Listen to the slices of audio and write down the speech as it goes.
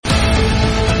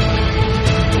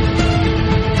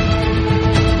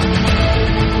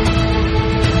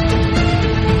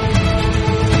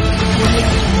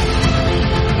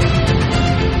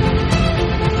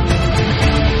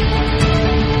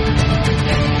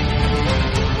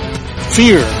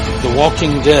Fear the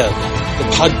Walking Dead, the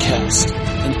podcast,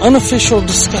 an unofficial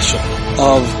discussion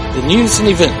of the news and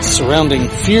events surrounding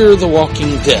Fear the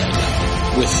Walking Dead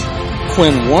with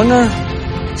Quinn Warner,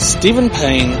 Stephen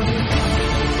Payne,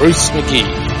 and Bruce McGee.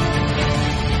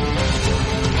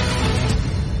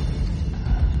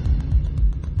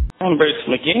 I'm Bruce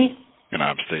McGee. And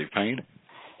I'm Steve Payne.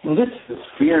 And this is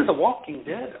Fear the Walking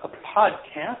Dead, a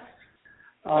podcast.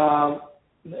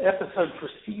 The episode for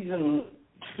season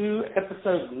 2,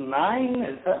 episode 9,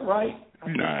 is that right?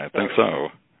 No, I think so.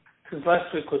 Because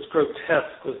last week was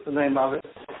Grotesque, was the name of it.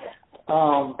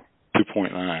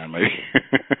 2.9, maybe.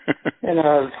 And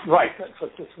right, that's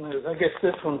what this one is. I guess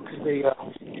this one could be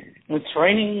It's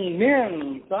Raining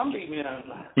Men, Zombie Men.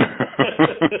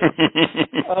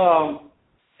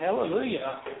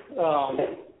 Hallelujah.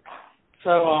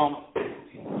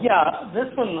 Yeah,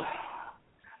 this one,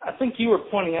 I think you were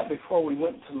pointing out before we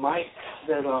went to Mike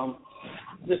that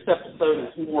this episode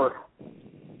is more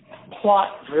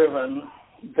plot-driven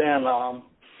than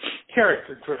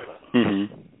character-driven. Mm-hmm.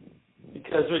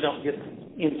 Because we don't get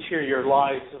the interior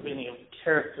lives of any of the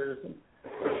characters.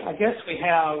 I guess we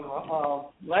have,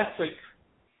 last week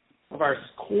of our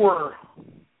core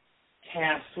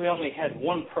cast, we only had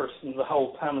one person the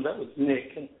whole time, and that was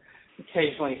Nick, and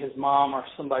occasionally his mom or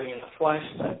somebody in the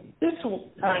flashback. This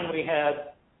time we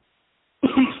had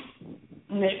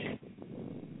Nick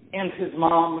and his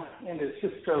mom and his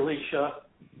sister Alicia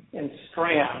and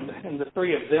Strand, and the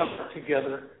three of them are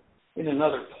together in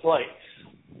another place.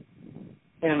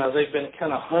 And they've been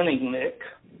kind of hunting Nick.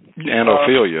 And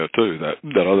Ophelia, too,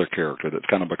 that other character that's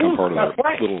kind of become part of that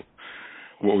little,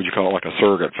 what would you call it, like a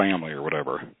surrogate family or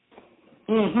whatever.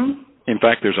 Mm-hmm. In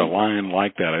fact, there's a line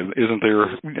like that, isn't there,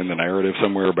 in the narrative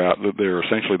somewhere about that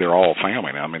they're all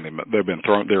family now. I mean,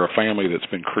 they're a family that's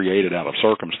been created out of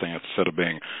circumstance instead of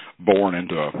being born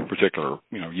into a particular,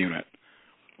 unit.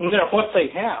 You know what they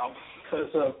have,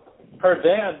 because her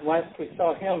dad, last we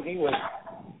saw him, he was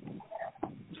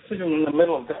sitting in the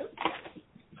middle of that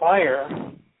fire.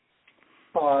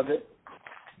 That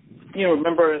you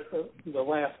remember the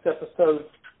last episode.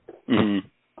 Mm-hmm.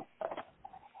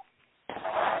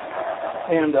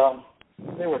 And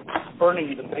they were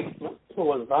burning the basement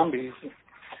full of zombies.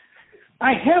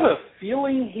 I have a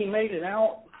feeling he made it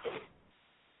out,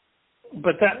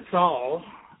 but that's all.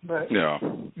 But yeah,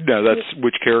 that's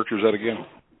which character is that again?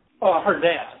 Her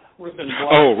dad, Ruben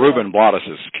Blades. Oh, Ruben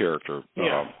Blades' character,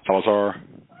 yeah. Salazar.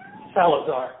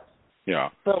 Yeah.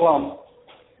 So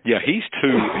yeah, he's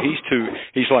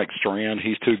like Strand.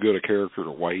 He's too good a character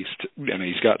to waste, and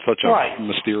he's got such a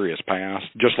mysterious past,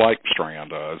 just like Strand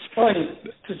does. Well, and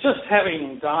to just having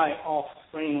him die off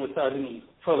screen without any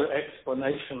further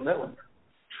explanation, that would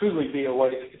truly be a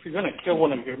waste. If you're going to kill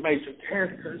one of your major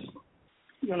characters,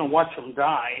 you're going to watch them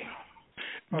die.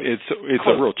 It's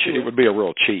a real cheat. It would be a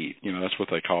real cheat. That's what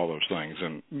they call those things,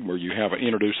 and where you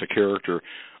introduce a character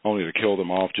only to kill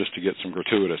them off just to get some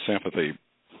gratuitous sympathy,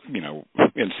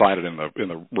 incited in the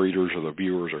readers or the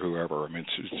viewers or whoever. I mean,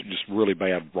 it's just really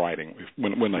bad writing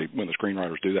when the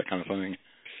screenwriters do that kind of thing.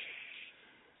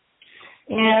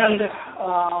 And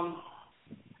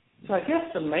so I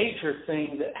guess the major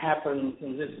thing that happens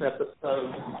in this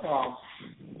episode,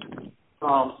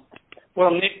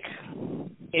 Nick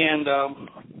and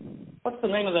what's the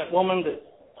name of that woman that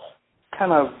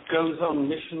kind of goes on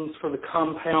missions for the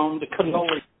compound, the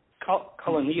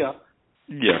Colonia.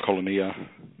 Yeah, Colonia.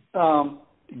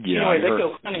 Anyway, they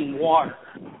go hunting water,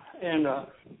 and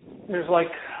there's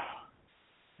like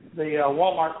the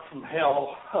Walmart from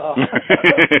hell.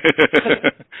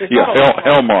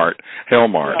 Hellmart.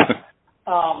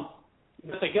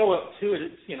 But they go up to it.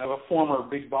 It's a former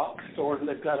big box store, and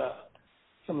they've got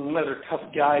some rather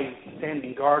tough guys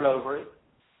standing guard over it.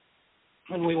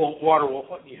 And we want water. Well,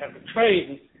 what do you have to trade?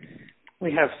 And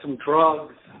we have some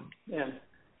drugs, and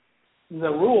the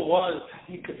rule was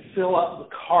you could fill up the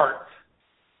cart,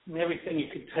 and everything you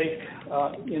could take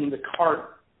in the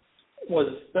cart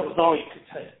was all you could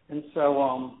take. And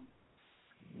so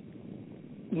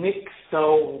Nick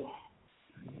stole.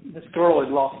 This girl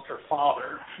had lost her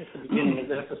father at the beginning of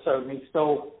the episode, and he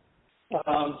stole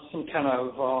some kind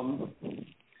of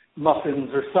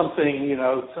muffins or something,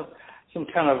 some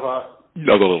kind of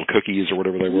the little cookies or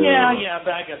whatever they were. Yeah, a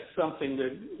bag of something to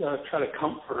try to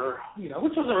comfort her,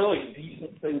 which was a really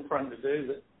decent thing for him to do.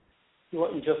 That he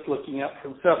wasn't just looking out for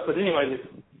himself. But anyway, it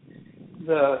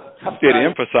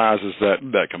emphasizes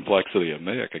that complexity of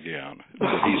Nick again.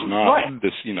 That he's not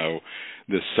this,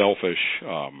 this selfish,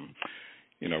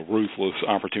 ruthless,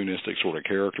 opportunistic sort of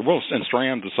character. Well, and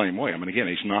Strand's the same way. I mean, again,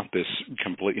 he's not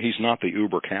the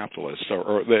uber capitalist.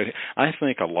 I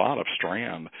think a lot of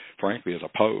Strand, frankly, is a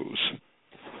pose.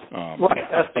 Right,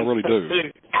 I really do.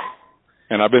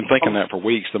 And I've been thinking that for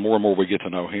weeks. The more and more we get to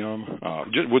know him,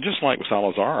 just like with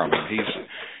Salazar. I mean,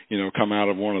 he's come out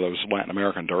of one of those Latin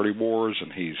American dirty wars,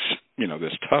 and he's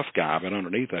this tough guy, but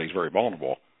underneath that, he's very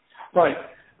vulnerable. Right.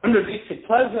 Underneath the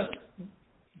pleasant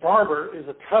barber is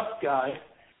a tough guy,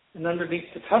 and underneath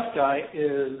the tough guy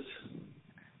is,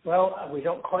 well, we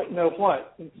don't quite know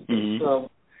what. So,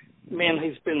 man,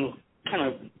 he's been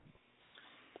kind of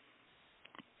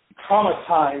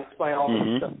traumatized by all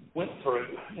the stuff he went through,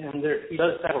 and he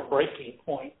does have a breaking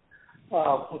point,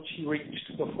 which he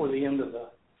reached before the end of the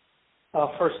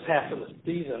first half of the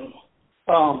season.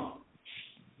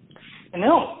 And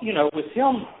now, with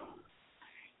him,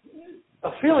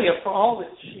 Ophelia, for all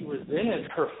that she resented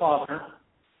her father,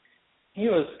 he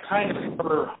was kind of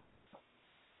her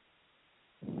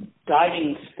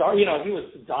guiding star. He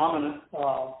was the dominant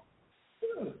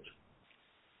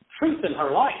truth in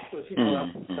her life. Was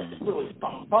a really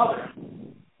strong father.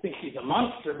 I think he's a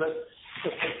monster, but to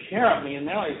take care of me. And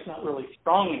now he's not really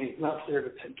strong, and he's not there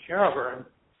to take care of her. And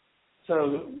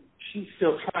so she's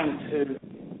still trying to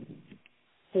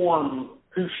form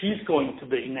who she's going to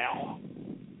be now.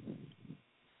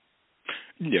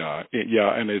 Yeah,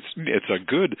 and it's a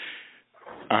good.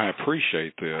 I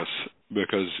appreciate this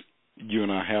because you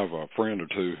and I have a friend or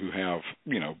two who have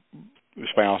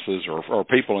spouses or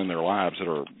people in their lives that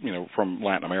are from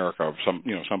Latin America, or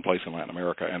someplace in Latin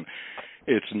America, and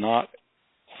it's not,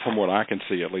 from what I can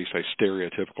see at least, a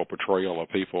stereotypical portrayal of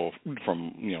people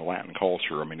from Latin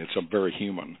culture. I mean, it's a very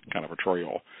human kind of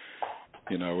portrayal.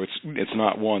 It's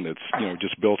not one that's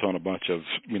just built on a bunch of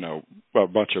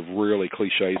really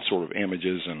cliched sort of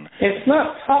images, and it's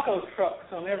not taco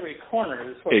trucks on every corner.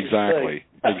 Is what exactly.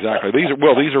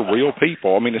 These are real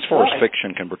people. I mean, as far as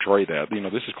fiction can portray that,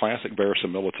 this is classic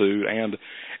verisimilitude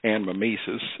and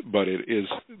mimesis, but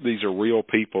these are real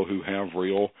people who have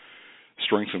real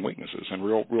strengths and weaknesses and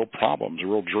real problems,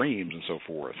 real dreams, and so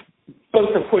forth.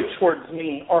 Both of which words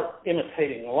mean art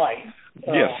imitating life.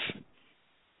 Yes.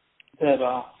 That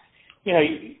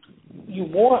you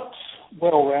want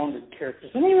well-rounded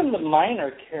characters, and even the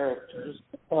minor characters,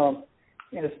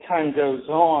 as time goes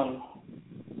on,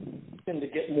 tend to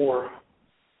get more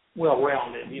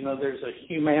well-rounded. There's a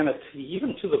humanity,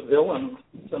 even to the villain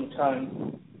sometimes.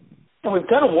 And we've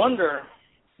got to wonder,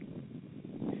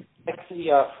 like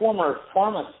the former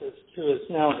pharmacist who is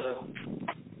now the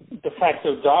de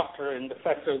facto doctor and de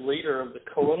facto leader of the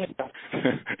Colonia.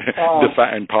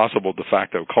 And possible de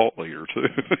facto cult leader, too.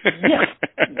 Yeah,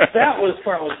 that was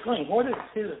where I was going. What is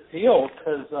his deal?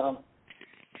 Because,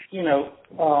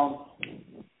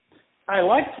 I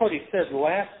liked what he said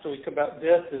last week about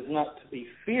death is not to be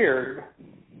feared,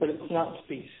 but it's not to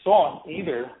be sought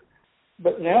either.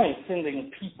 But now he's sending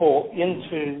people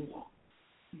into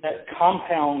that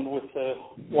compound with the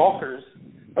walkers,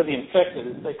 or the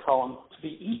infected, as they call them, to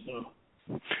be eaten.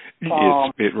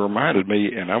 It reminded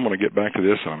me, and I'm going to get back to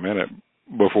this in a minute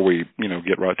before we,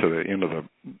 get right to the end of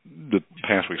the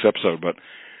past week's episode, but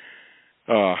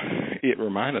it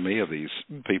reminded me of these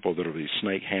people that are these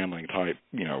snake handling type,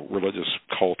 religious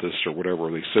cultists or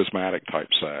whatever, these schismatic type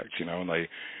sects, and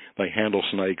they handle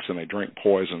snakes and they drink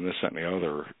poison, this, that, and the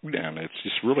other, and it's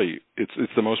just really,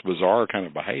 it's the most bizarre kind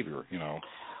of behavior,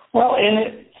 Well, and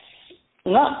it's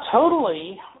not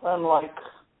totally unlike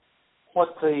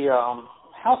what the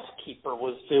housekeeper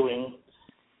was doing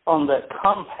on that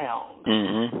compound.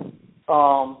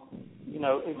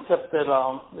 Except that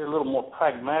they're a little more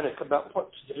pragmatic about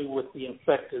what to do with the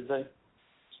infected. They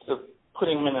instead of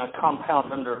putting them in a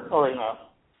compound in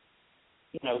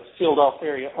a sealed off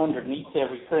area underneath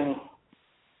everything,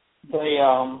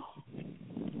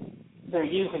 they're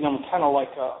using them kind of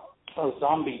like a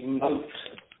zombie moat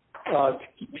to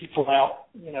keep people out.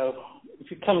 If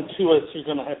you come to us, you're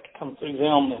going to have to come through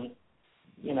them, and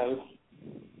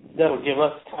that'll give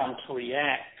us time to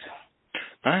react.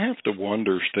 I have to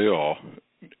wonder still,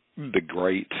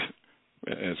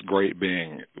 as great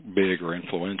being big or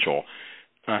influential,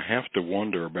 I have to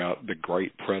wonder about the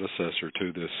great predecessor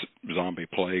to this zombie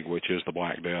plague, which is the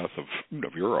Black Death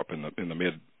of Europe in the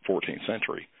mid 14th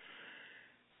century,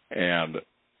 and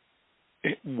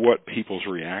what people's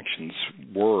reactions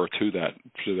were to that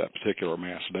particular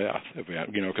mass death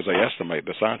event. Because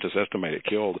the scientists estimate it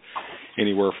killed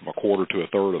anywhere from a quarter to a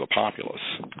third of the populace,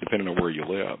 depending on where you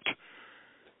lived.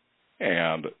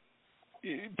 And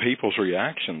people's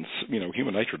reactions,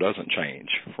 human nature doesn't change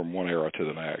from one era to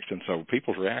the next, and so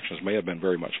people's reactions may have been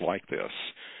very much like this.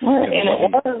 Right, and it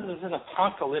was an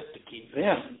apocalyptic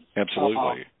event.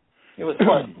 Absolutely. It was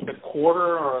a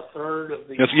quarter or a third of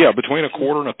the... between a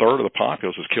quarter and a third of the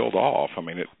populace was killed off. I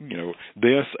mean,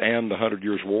 this and the 100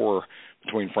 Years' War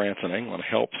between France and England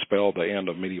helped spell the end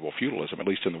of medieval feudalism, at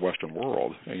least in the Western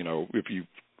world. If you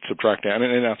subtract that,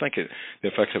 and I think the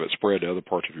effects of it spread to other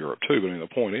parts of Europe too. But the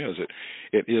point is,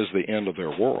 it is the end of their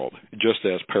world. Just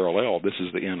as parallel, this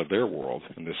is the end of their world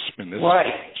in this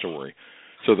right. story.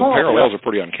 So the parallels are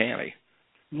pretty uncanny.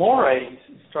 Mores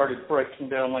started breaking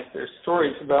down like there's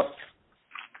stories about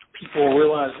people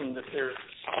realizing that they're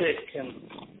sick and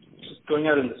just going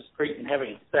out in the street and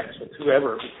having sex with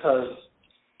whoever because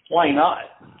why not?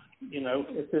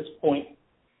 At this point,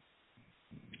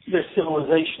 their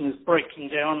civilization is breaking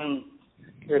down and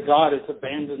their God has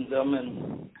abandoned them,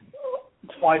 and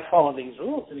why follow these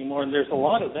rules anymore? And there's a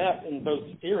lot of that in both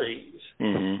theories.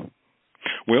 Mm-hmm.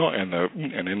 Well, and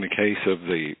in the case of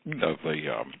the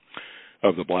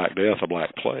Black Death, the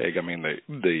Black Plague, I mean,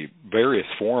 the various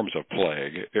forms of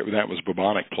plague, that was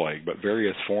bubonic plague, but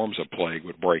various forms of plague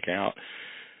would break out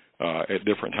at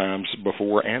different times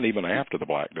before and even after the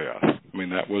Black Death. I mean,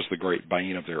 that was the great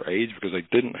bane of their age because they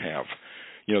didn't have,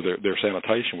 their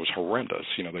sanitation was horrendous.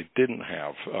 They didn't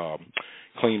have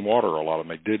clean water, a lot of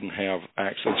them. They didn't have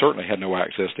access, they certainly had no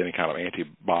access to any kind of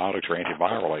antibiotics or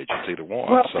antiviral agents, either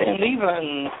one. Well, and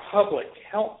even public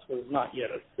health was not yet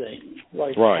a thing.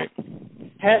 Right.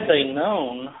 Had they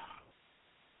known,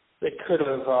 they could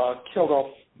have killed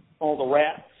off all the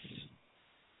rats,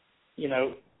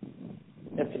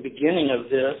 at the beginning of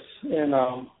this and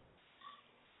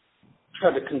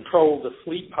tried to control the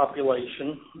flea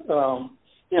population,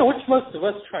 which most of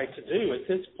us tried to do at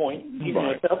this point, even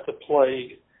right. without the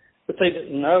plague, but they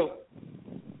didn't know.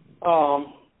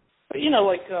 But,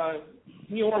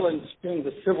 New Orleans during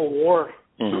the Civil War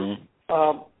mm-hmm.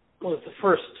 Was the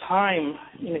first time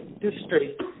in its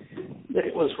history that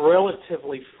it was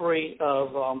relatively free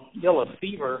of yellow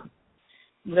fever.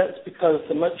 And that's because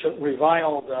the much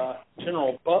reviled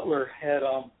General Butler had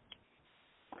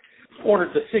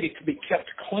ordered the city to be kept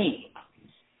clean,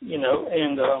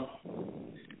 and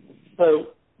so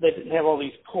they didn't have all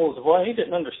these pools of oil. He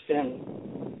didn't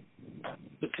understand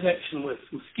the connection with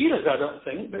mosquitoes, I don't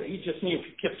think, but he just knew if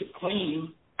you kept it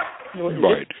clean, you wouldn't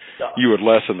right. get stuff. You would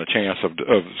lessen the chance of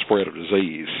spread of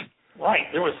disease. Right.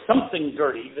 There was something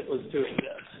dirty that was doing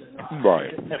this. Right.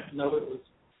 You didn't have to know it was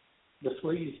the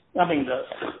fleas. In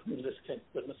this case,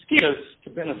 the mosquitoes to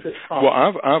benefit from. Well,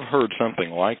 I've heard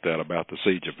something like that about the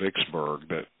siege of Vicksburg,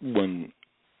 that when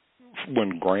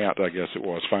Grant, I guess it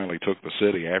was, finally took the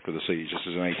city after the siege, this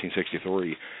is in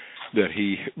 1863, that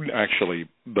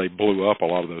they blew up a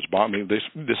lot of those bombs. I mean, this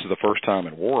is the first time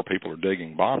in war people are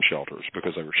digging bomb shelters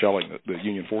because they were shelling, the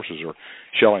Union forces are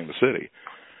shelling the city,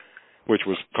 which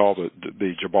was called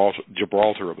the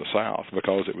Gibraltar of the South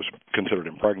because it was considered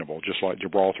impregnable, just like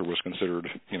Gibraltar was considered,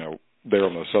 there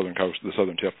on the southern coast, the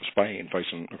southern tip of Spain,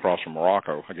 facing across from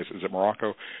Morocco. I guess, is it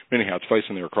Morocco? Anyhow, it's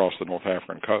facing there across the North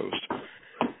African coast.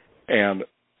 And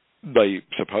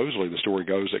supposedly the story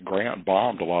goes that Grant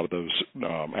bombed a lot of those,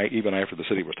 even after the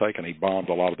city was taken, he bombed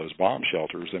a lot of those bomb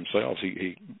shelters themselves.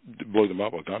 He blew them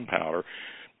up with gunpowder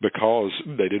because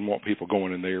they didn't want people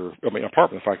going in there. I mean, apart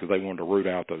from the fact that they wanted to root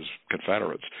out those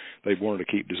Confederates, they wanted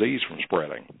to keep disease from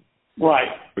spreading. Right.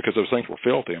 Because those things were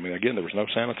filthy. I mean, again, there was no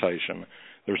sanitation.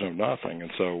 There was no nothing.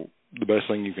 And so the best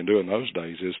thing you can do in those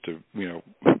days is to,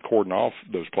 cordon off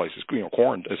those places,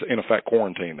 in effect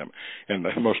quarantine them. And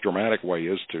the most dramatic way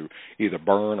is to either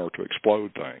burn or to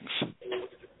explode things.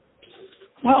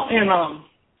 Well, and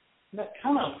that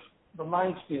kind of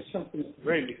reminds me of something at the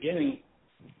very beginning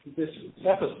of this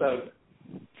episode.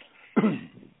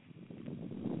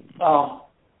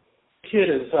 Kid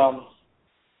is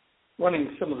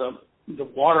running some of the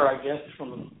water, I guess,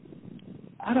 from,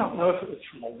 I don't know if it was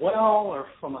from a well or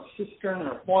from a cistern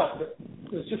or what, but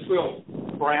it was just real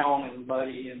brown and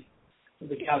muddy, and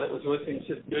the guy that was with him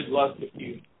said, good luck if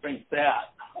you drink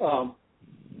that.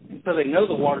 And so they know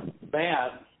the water's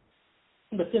bad,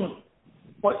 but then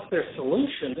what's their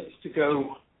solution? It's to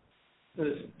go to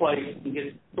this place and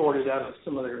get sorted out of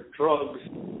some of their drugs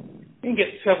and get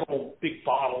several big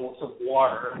bottles of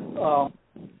water,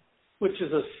 which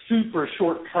is a super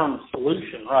short-term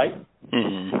solution, right?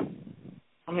 Mm-hmm.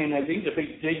 I mean, they'd either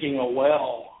be digging a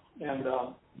well and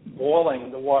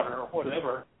boiling the water or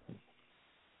whatever.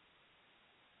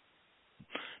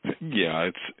 Yeah,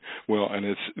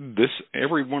 it's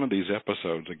every one of these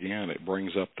episodes, again, it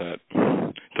brings up that,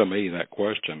 to me, that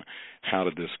question, how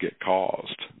did this get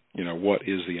caused? what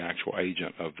is the actual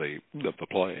agent of the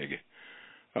plague?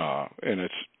 And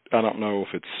it's, I don't know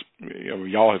if it's,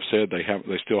 y'all have said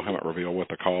they still haven't revealed what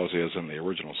the cause is in the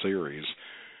original series.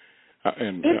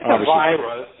 And it's a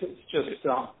virus. It's just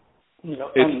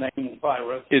unnamed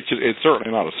virus. It's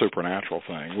certainly not a supernatural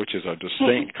thing, which is a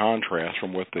distinct contrast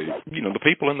from what the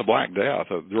people in the Black Death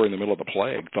during the middle of the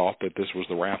plague thought that this was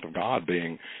the wrath of God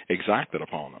being exacted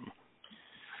upon them.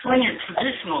 Well, your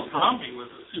traditional zombie was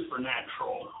a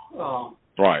supernatural.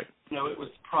 Right. It was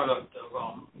a product of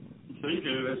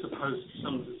voodoo as opposed to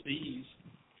some disease.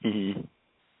 Mm-hmm.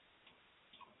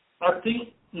 I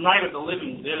think Night of the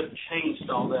Living Dead changed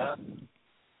all that.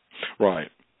 Right.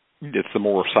 It's the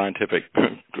more scientific,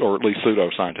 or at least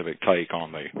pseudo-scientific take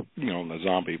on the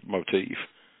zombie motif.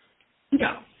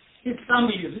 Yeah. It's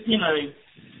zombies,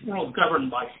 well governed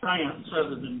by science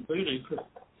rather than voodoo, because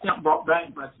it's not brought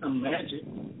back by some magic.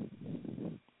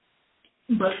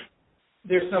 But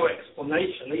there's no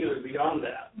explanation either beyond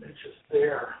that. It's just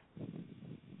there.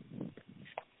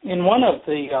 In one of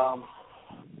the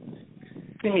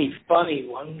really funny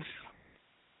ones,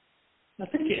 I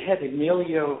think it had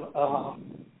Emilio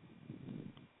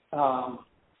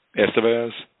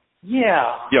Estevez?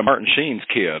 Yeah. Yeah, Martin Sheen's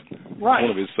kid. Right.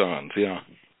 One of his sons, yeah.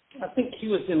 I think he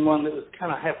was in one that was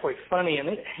kind of halfway funny, and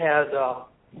it had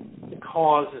the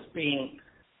cause as being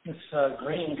this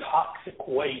green toxic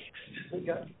waste that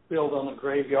got spilled on the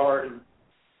graveyard and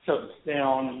shuts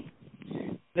down.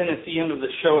 And then at the end of the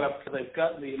show, after they've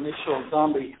got the initial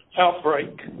zombie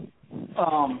outbreak,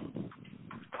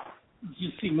 you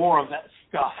see more of that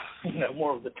stuff,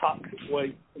 more of the toxic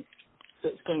waste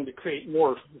that's going to create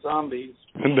more zombies.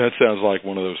 And that sounds like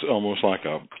one of those, almost like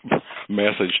a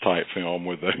message type film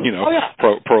with the,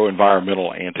 pro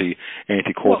environmental, anti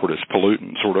corporatist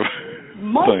pollutant sort of thing.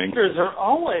 Monsters are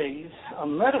always a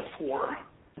metaphor,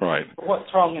 right, for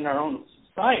what's wrong in our own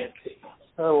society.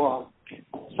 So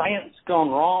science gone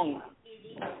wrong.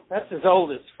 That's as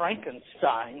old as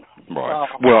Frankenstein. Right.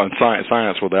 Well, and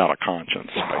science without a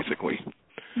conscience, basically.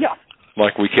 Yeah.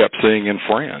 Like we kept seeing in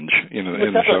Fringe, in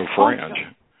the show Fringe.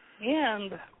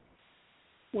 And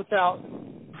without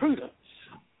prudence.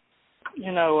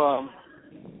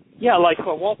 Like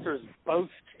Walter's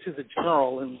boast to the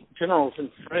general, and generals in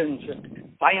Fringe,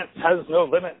 science has no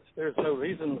limits, there's no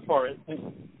reason for it.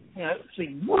 It's the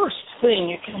worst thing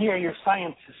you can hear your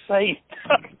scientists say.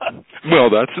 Well,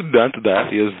 that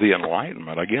is the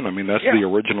Enlightenment. Again, that's the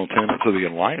original tenets of the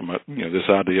Enlightenment. This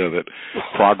idea that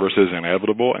progress is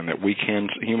inevitable and that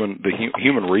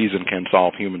human reason can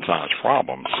solve human science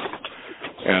problems.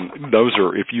 And those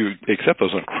are, if you accept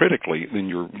those uncritically, then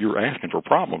you're asking for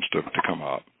problems to come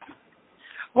up.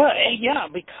 Well, yeah,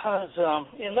 because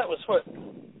and that was what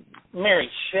Mary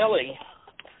Shelley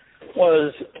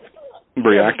was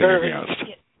reacting against.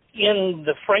 In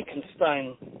the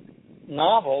Frankenstein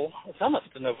novel, it's almost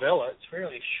a novella. It's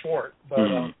really short, but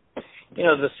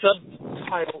the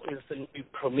subtitle is The New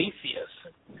Prometheus.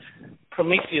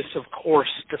 Prometheus, of course,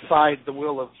 defied the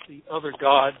will of the other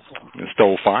gods. And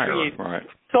stole fire, right?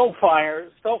 Stole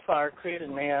fire, created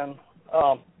man,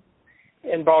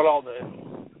 and brought all the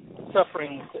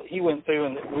sufferings that he went through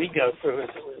and that we go through as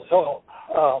a result,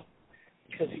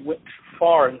 because he went too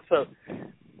far.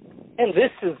 And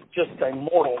this is just a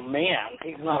mortal man.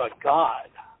 He's not a god,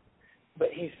 but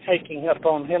he's taking up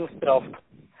on himself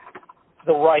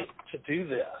the right to do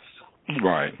this.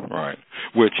 Right.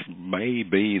 Which may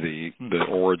be the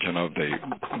origin of the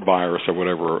virus or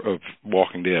whatever of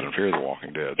Walking Dead and Fear the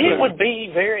Walking Dead. It would be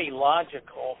very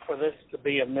logical for this to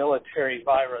be a military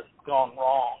virus gone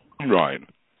wrong. Right.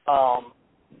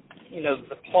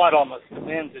 The plot almost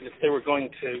demands it if they were going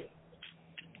to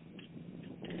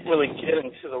really get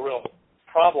into the real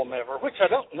problem ever, which I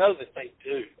don't know that they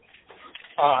do.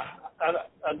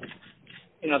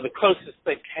 The closest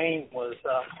they came was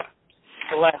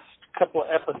the last couple of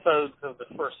episodes of the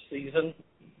first season.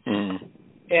 Mm.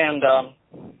 And,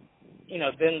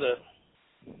 then the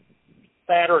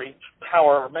battery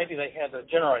power, maybe they had a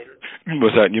generator.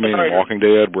 Was that, you mean in Walking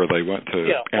Dead, where they went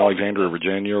to Alexandria,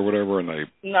 Virginia or whatever, and they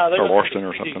Washington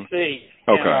or something? DC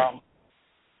okay.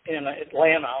 In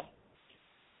Atlanta,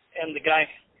 and the guy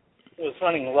was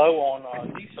running low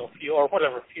on diesel fuel or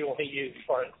whatever fuel he used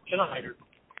for his generator.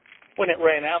 When it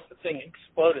ran out, the thing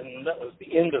exploded, and that was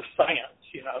the end of science,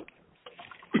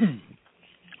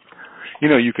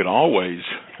 You could always,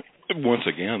 once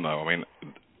again, though,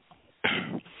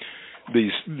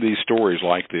 these stories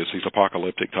like this, these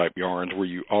apocalyptic type yarns where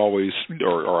you always,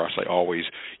 or I say always,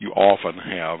 you often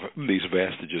have these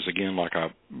vestiges. Again, like I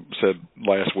said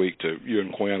last week to you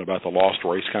and Quinn about the lost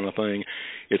race kind of thing,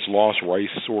 it's lost race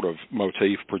sort of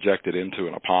motif projected into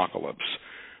an apocalypse,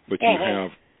 but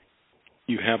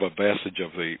you have a vestige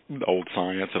of the old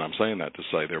science, and I'm saying that to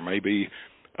say there may be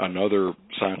another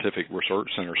scientific research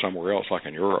center somewhere else, like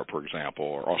in Europe, for example,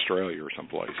 or Australia or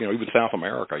someplace. Even South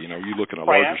America, you look in a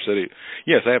larger city.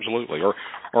 Yes, absolutely. Or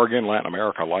again, Latin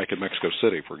America, like in Mexico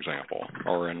City, for example,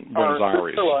 or in Buenos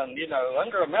Aires. Switzerland,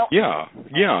 under a mountain. Yeah.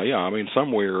 I mean,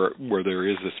 somewhere where there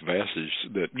is this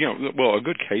vestige that, well, a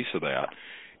good case of that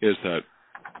is that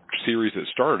series that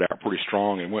started out pretty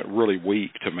strong and went really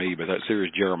weak to me, but that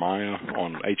series Jeremiah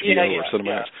on HBO or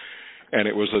Cinemax. And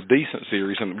it was a decent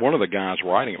series, and one of the guys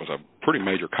writing it was a pretty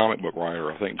major comic book writer,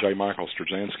 I think J. Michael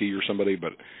Straczynski or somebody,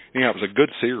 but it was a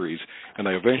good series, and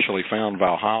they eventually found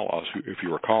Valhalla, if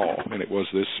you recall, and it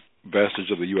was this vestige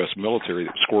of the U.S. military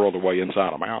that squirreled away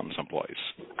inside a mountain someplace.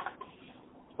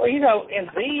 Well, in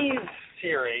these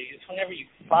series, whenever you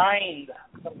find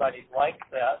somebody like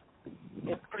that,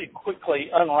 it pretty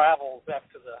quickly unravels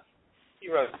after the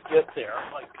heroes get there.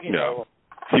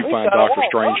 You find Dr.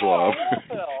 Strangelove.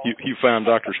 You found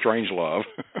Dr. Strangelove.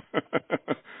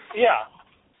 Yeah.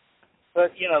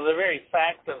 But, the very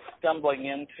fact of stumbling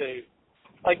into,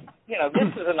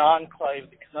 this is an enclave,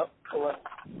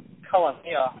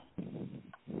 Colonia.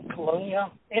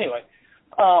 Anyway,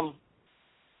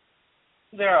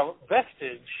 they're a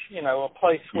vestige, a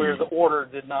place where the order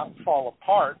did not fall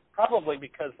apart, probably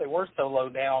because they were so low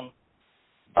down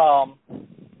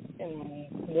and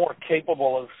more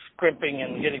capable of scrimping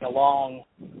and getting along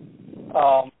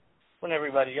when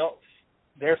everybody else,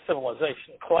 their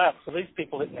civilization collapsed. So these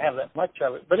people didn't have that much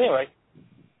of it. But anyway,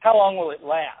 how long will it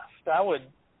last? I would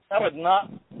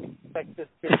not expect this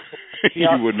to you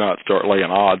would not start laying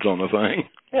odds on the thing.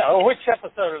 Yeah, or which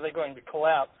episode are they going to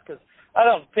collapse? Because I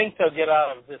don't think they'll get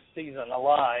out of this season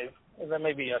alive. There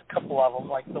may be a couple of them,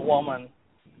 like the woman.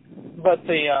 But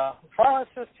the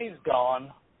pharmacist, he's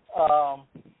gone.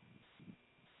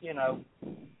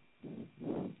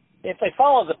 If they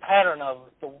follow the pattern of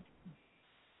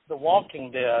the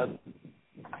Walking Dead,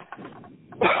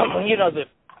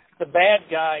 the bad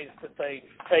guys that they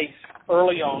face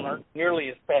early on are nearly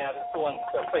as bad as the ones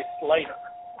they face later.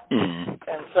 Mm-hmm.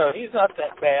 And so he's not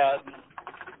that bad.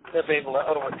 They'll be able to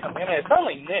overcome him. It's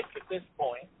only Nick at this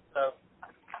point. So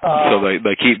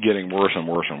they keep getting worse and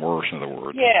worse and worse, in other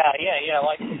words. Yeah.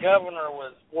 Like the governor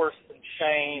was worse than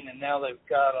Shane, and now they've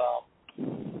got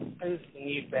who's the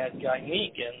new bad guy,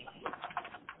 Negan,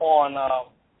 on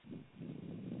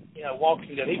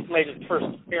Walking Dead. He made his first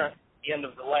appearance at the end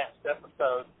of the last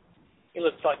episode. He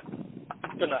looks like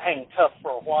he's going to hang tough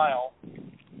for a while.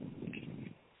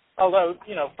 Although,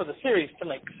 for the series to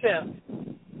make sense,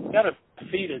 you got to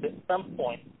defeat it at some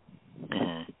point.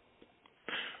 Mm-hmm.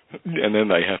 And then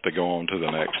they have to go on to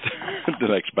the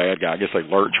next bad guy. I guess they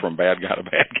lurch from bad guy to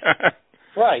bad guy.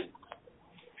 Right.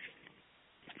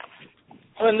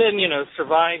 And then,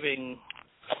 surviving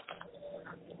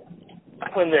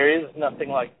when there is nothing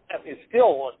like that is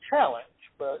still a challenge,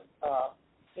 but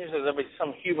usually there'll be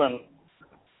some human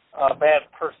bad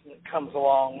person that comes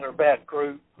along, or bad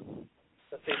group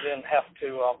that they then have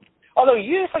to, although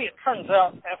usually it turns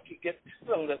out after you get to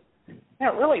them that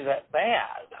they're not really that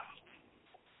bad.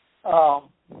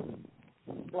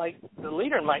 Like the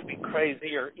leader might be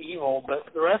crazy or evil,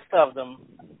 but the rest of them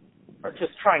are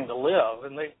just trying to live,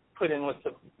 and they put in with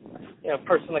the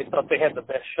person they thought they had the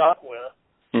best shot with.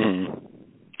 Mm-hmm.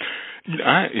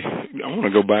 I want to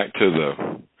go back to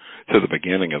the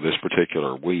beginning of this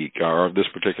particular week, or this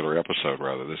particular episode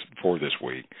rather, for this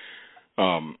week.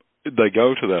 They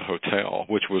go to that hotel,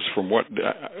 which was from what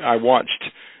I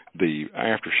watched the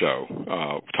after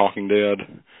show, Talking Dead,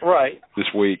 right,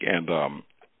 this week, and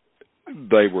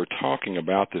they were talking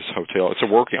about this hotel. It's a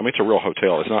real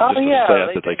hotel. It's not just a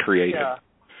set that they created. Yeah.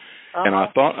 Uh-huh. And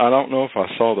I don't know if I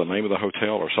saw the name of the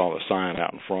hotel or saw the sign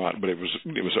out in front, but it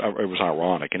was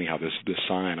ironic. Anyhow, this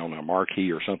sign on a marquee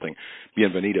or something,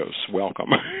 Bienvenidos,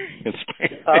 welcome, in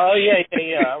Spanish. Oh yeah,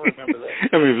 I remember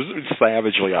that. I mean, it was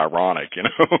savagely ironic,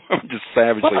 just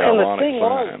savagely ironic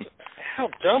sign. How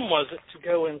dumb was it to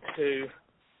go into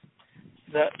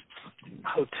that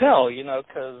hotel,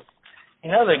 because,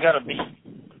 there got to be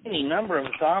any number of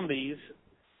zombies.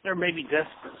 There may be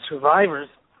desperate survivors.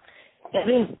 And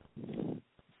then,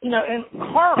 and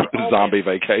horror zombie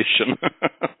vacation.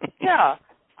 Yeah,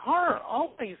 horror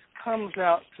always comes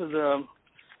out to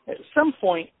at some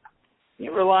point,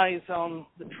 it relies on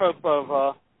the trope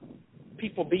of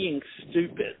people being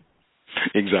stupid.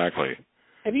 Exactly.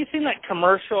 Have you seen that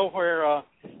commercial where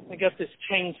they got this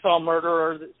chainsaw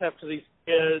murderer that's after these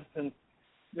kids, and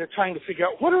they're trying to figure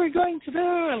out, what are we going to do?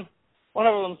 And one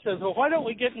of them says, well, why don't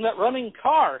we get in that running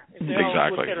car? And they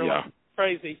all look at her like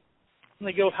crazy. And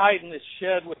they go hide in this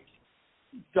shed with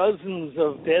dozens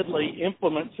of deadly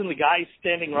implements and the guy's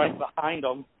standing right behind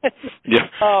them.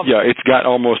 Yeah, it's got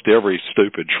almost every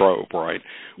stupid trope, right?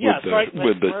 Yeah, it's right in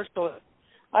the commercial.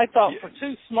 I thought for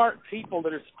two smart people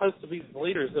that are supposed to be the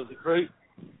leaders of the group,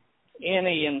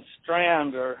 Annie and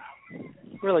Strand are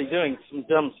really doing some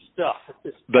dumb stuff at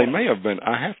this point. They may have been.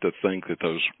 I have to think that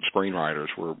those screenwriters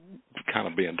were kind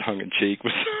of being tongue-in-cheek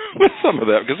with some of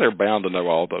that, because they're bound to know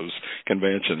all those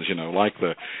conventions,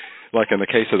 like in the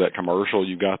case of that commercial,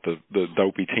 you got the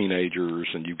dopey teenagers,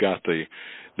 and you got the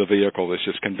vehicle that's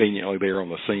just conveniently there on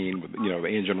the scene with, the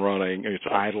engine running, it's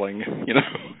idling,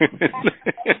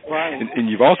 Right. And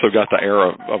you've also got the air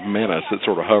of menace that's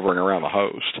sort of hovering around the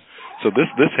host. So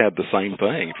this had the same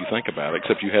thing, if you think about it,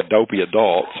 except you had dopey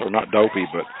adults, or not dopey,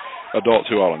 but adults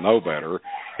who ought to know better,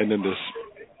 and then this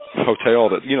hotel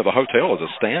that, the hotel is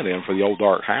a stand-in for the old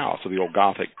dark house, or the old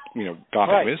Gothic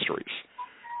Right. mysteries.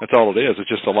 That's all it is. It's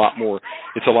just a lot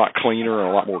cleaner and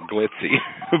a lot more glitzy,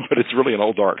 but it's really an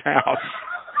old dark house.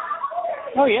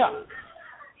 Oh, yeah.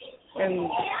 And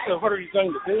so what are you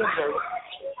going to do?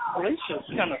 Alicia's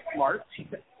kind of smart. She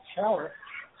got the shower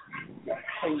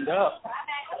cleaned up.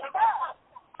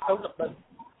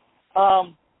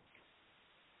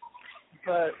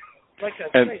 But like I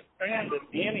say, Strand and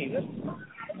Annie, that's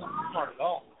not smart at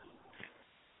all.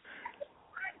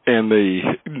 And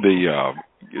the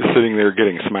sitting there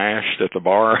getting smashed at the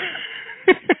bar,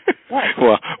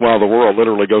 right. while the world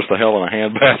literally goes to hell in a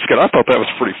handbasket. I thought that was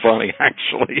pretty funny,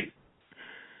 actually.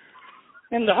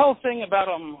 And the whole thing about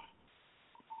them,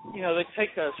 they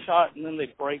take a shot and then they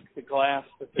break the glass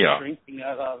that they're drinking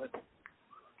out of it.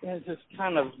 And it's this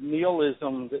kind of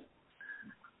nihilism that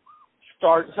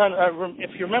starts.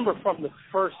 If you remember from the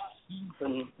first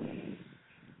season,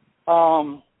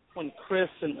 when Chris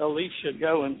and Alicia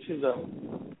go into the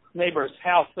neighbor's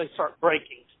house, they start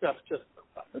breaking stuff just for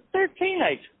fun. They're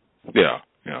teenagers. Yeah.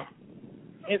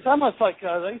 It's almost like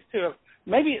these two have,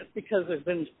 maybe it's because they've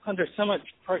been under so much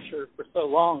pressure for so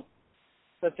long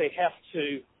that they have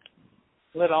to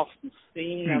let off some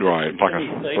steam. Right,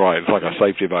 it's like a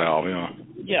safety valve,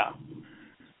 Yeah.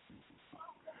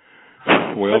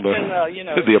 Well,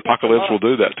 the apocalypse will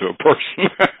do that to a person.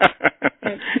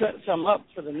 It sets them up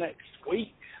for the next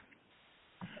week.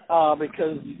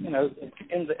 Because,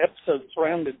 in the episode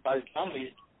surrounded by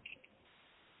zombies.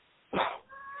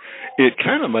 It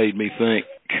kind of made me think,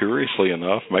 curiously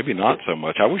enough, maybe not so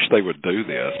much. I wish they would do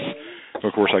this.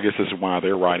 Of course, I guess this is why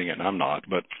they're writing it and I'm not.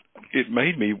 But it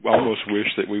made me almost wish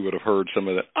that we would have heard some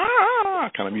of that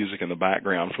kind of music in the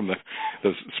background from the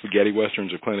spaghetti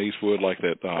westerns of Clint Eastwood, like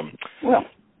that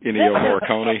Ennio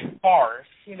Morricone. Farce,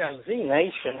 Z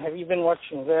Nation. Have you been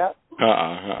watching that?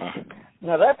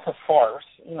 No, that's a farce.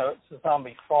 It's a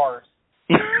zombie farce.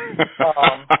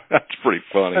 That's pretty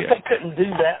funny. But they couldn't do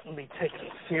that and be taken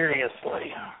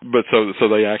seriously. But so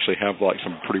they actually have like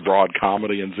some pretty broad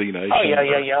comedy in Z Nation. Oh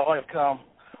yeah. Like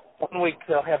 1 week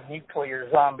they'll have nuclear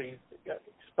zombies that got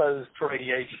exposed to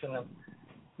radiation, and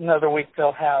another week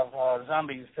they'll have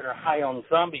zombies that are high on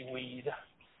zombie weed.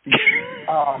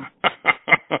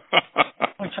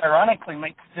 Which ironically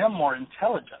makes them more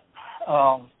intelligent.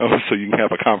 So you can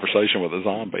have a conversation with a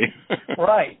zombie.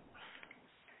 Right.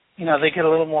 They get a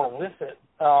little more with it.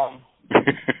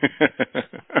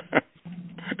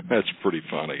 That's pretty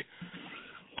funny.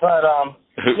 But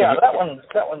that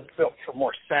one's built for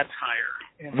more satire.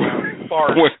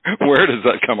 Where does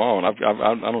that come on?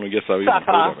 I don't guess I've even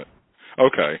heard of it.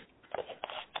 Okay.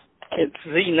 It's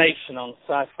Z Nation on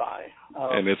Sci-Fi.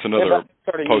 And it's another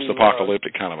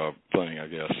post-apocalyptic kind of a thing, I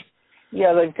guess.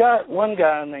 Yeah, they've got one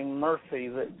guy named Murphy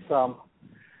that's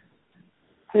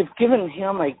they've given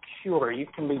him a cure. You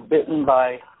can be bitten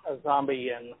by a zombie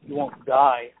and you won't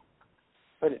die,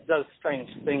 but it does strange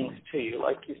things to you.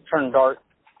 Like he's turned dark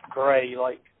gray,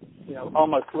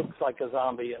 almost looks like a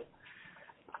zombie. And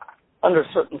under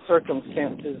certain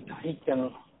circumstances, he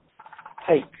can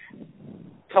take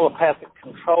telepathic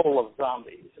control of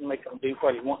zombies and make them do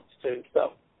what he wants to.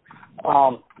 So,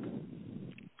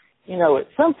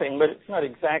 it's something, but it's not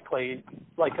exactly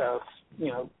like a,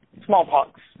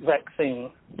 smallpox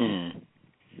vaccine. Mm.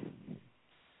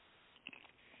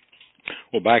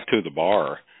 Well, back to the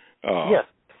bar. Yes.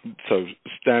 So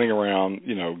standing around,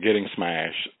 getting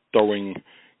smashed, throwing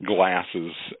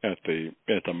glasses at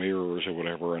the mirrors or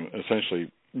whatever, and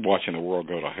essentially watching the world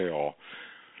go to hell.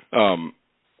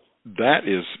 That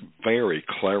is very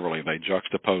cleverly, they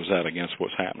juxtapose that against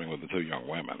what's happening with the two young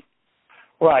women.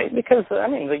 Right, because,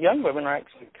 the young women are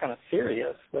actually kind of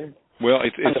serious. Well,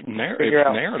 it's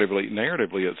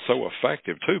narratively it's so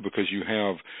effective too, because you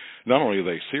have not only are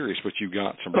they serious, but you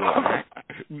got some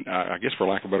real, I guess for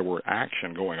lack of a better word,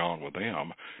 action going on with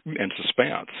them and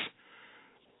suspense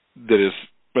that is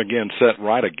again set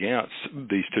right against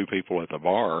these two people at the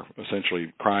bar,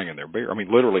 essentially crying in their beer. I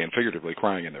mean, literally and figuratively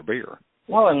crying in their beer.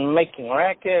 Well, and making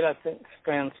racket. I think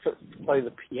Strand starts to play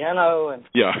the piano, and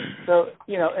yeah. So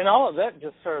and all of that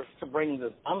just serves to bring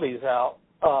the zombies out.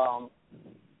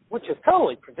 Which is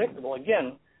totally predictable.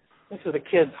 Again, this is the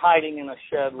kids hiding in a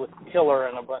shed with a killer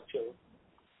and a bunch of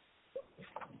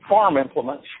farm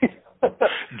implements.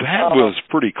 That was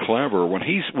pretty clever. When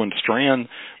Strand,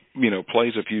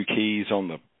 plays a few keys on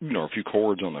the, a few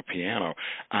chords on the piano,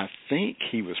 I think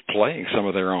he was playing some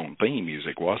of their own theme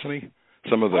music, wasn't he?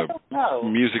 Some of the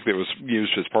music that was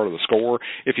used as part of the score.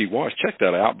 If he was, check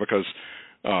that out, because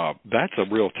that's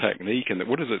a real technique. And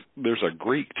what is it? There's a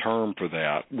Greek term for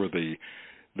that, where the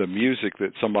music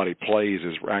that somebody plays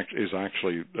is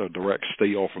actually a direct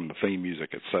steal from the theme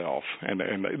music itself, and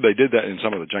they did that in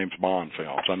some of the James Bond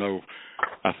films.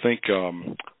 I think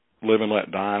Live and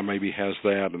Let Die maybe has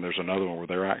that, and there's another one where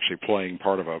they're actually playing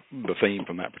part of the theme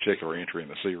from that particular entry in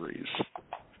the series.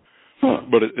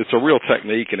 But it's a real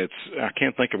technique, and I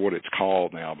can't think of what it's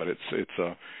called now, but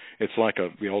it's like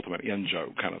the ultimate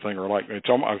in-joke kind of thing, or like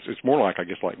it's more like, I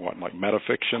guess, like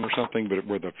metafiction or something, but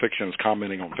where the fiction is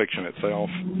commenting on fiction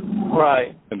itself,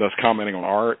 right? And thus commenting on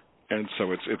art, and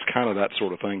so it's kind of that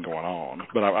sort of thing going on.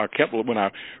 But I kept, when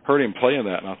I heard him playing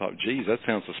that, and I thought, geez, that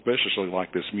sounds suspiciously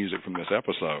like this music from this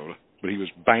episode. But he was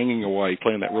banging away,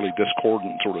 playing that really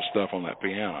discordant sort of stuff on that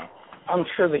piano. I'm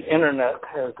sure the internet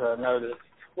has noticed.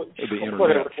 The internet.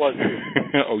 Whatever it was.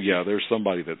 Oh yeah, there's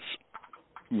somebody that's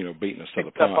beating us to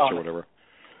the punch or whatever.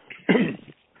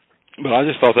 But I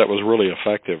just thought that was really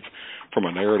effective from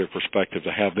a narrative perspective,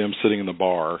 to have them sitting in the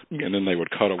bar and then they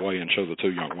would cut away and show the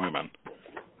two young women.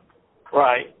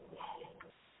 Right.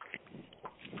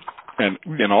 And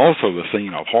also the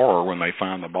scene of horror when they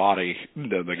find the body,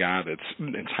 the guy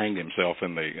that's hanged himself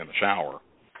in the shower.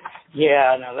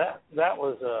 Yeah, no, that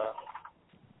was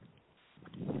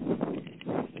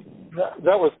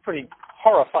that was pretty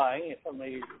horrifying, if I may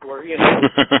use the word,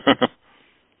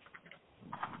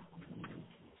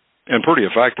 And pretty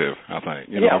effective, I think.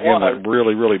 That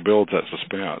really, really builds that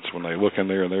suspense when they look in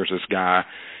there and there's this guy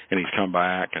and he's come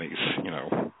back and he's,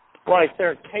 Right, there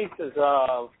are cases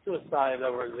of suicide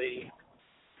over the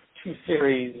two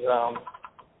series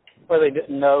where they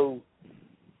didn't know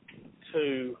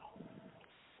to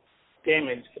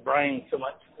damage the brain so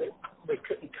much that they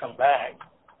couldn't come back.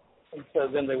 And so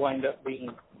then they wind up being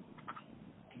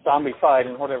zombified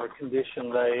in whatever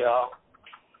condition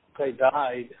they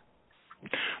died.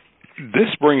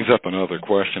 This brings up another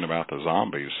question about the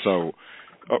zombies. So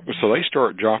they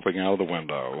start dropping out of the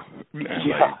window, and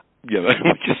they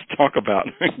just talk about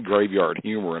graveyard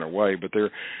humor in a way, but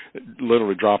they're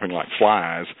literally dropping like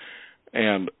flies,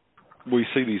 and we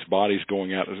see these bodies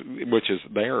going out, which is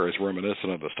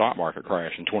reminiscent of the stock market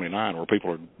crash in 29, where people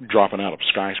are dropping out of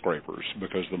skyscrapers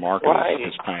because the market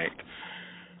is tanked.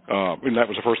 And that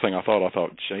was the first thing I thought. I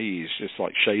thought, geez, it's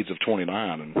like shades of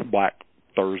 29 and Black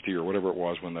Thursday or whatever it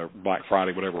was, when they're Black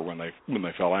Friday, whatever, when they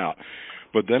fell out.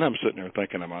 But then I'm sitting there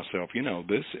thinking to myself,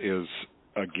 this is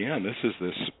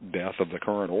this death of the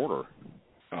current order.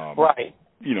 Right.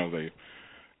 The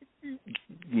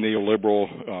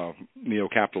neoliberal,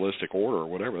 neo-capitalistic order or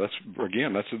whatever. This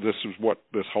is what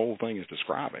this whole thing is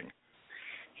describing.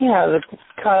 Yeah,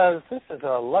 because this is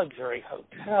a luxury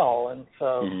hotel, and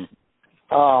so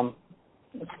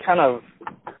it's kind of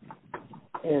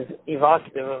is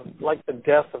evocative of like the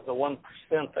death of the 1%.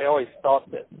 They always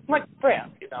thought that, like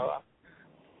France,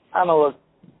 I'm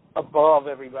above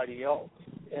everybody else,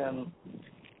 and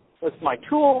with my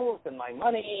tools and my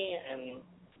money and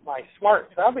my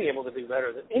smarts, I'll be able to do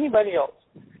better than anybody else.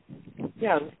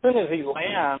 As soon as he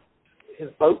lands, his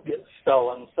boat gets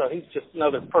stolen, so he's just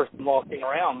another person walking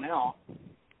around now.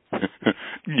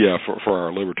 Yeah, for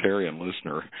our libertarian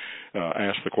listener,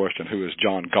 ask the question, who is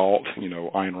John Galt,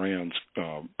 Ayn Rand's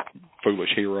foolish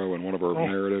hero in one of her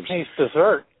narratives? He's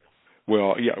dessert.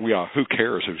 Well, yeah. Who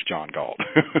cares who's John Galt?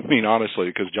 I mean, honestly,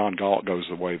 because John Galt goes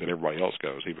the way that everybody else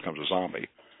goes. He becomes a zombie.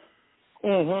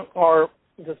 Mm-hmm. Or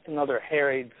just another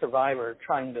harried survivor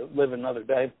trying to live another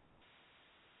day.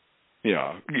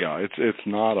 Yeah. It's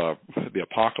not the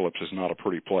apocalypse is not a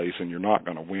pretty place, and you're not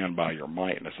going to win by your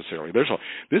might necessarily. Does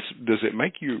it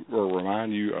make you or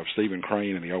remind you of Stephen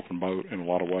Crane in The Open Boat in a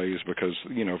lot of ways? Because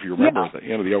if you remember at the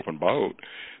end of The Open Boat,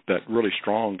 that really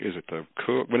strong, is it the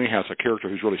cook, when he has a character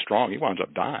who's really strong, he winds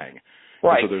up dying,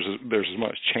 Right. So there's as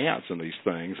much chance in these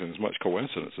things and as much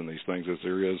coincidence in these things as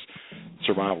there is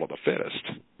survival of the fittest.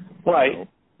 Right. You know?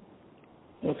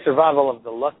 And survival of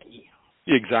the lucky.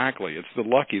 Exactly. It's the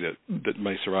lucky that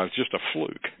may survive. It's just a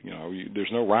fluke. You know,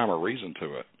 there's no rhyme or reason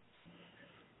to it.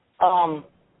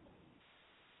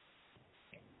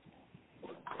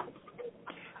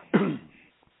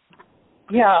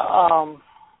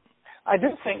 I do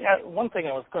think one thing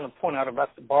I was going to point out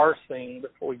about the bar scene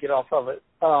before we get off of it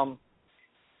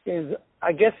is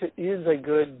I guess it is a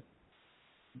good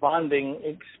bonding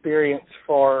experience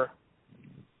for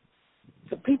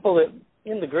the people that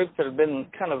in the group that have been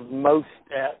kind of most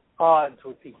at odds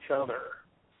with each other.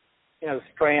 You know,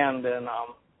 Strand and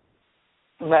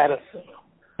Madison.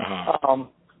 Uh-huh.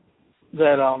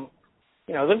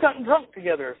 You know, they've gotten drunk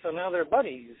together, so now they're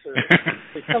buddies or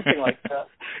something like that.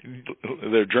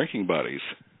 They're drinking buddies.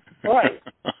 Right.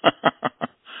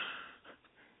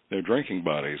 They're drinking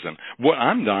buddies. And what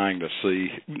I'm dying to see,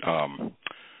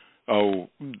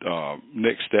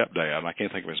 Nick's stepdad, and I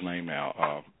can't think of his name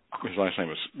now. His last name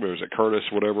was it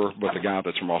Curtis, whatever, but the guy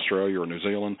that's from Australia or New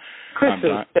Zealand.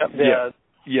 Chris's stepdad.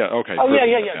 Yeah, okay. Oh,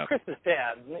 yeah. Chris's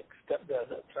dad, Nick's stepdad,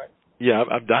 that's right. Yeah,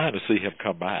 I'm dying to see him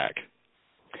come back.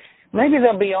 Maybe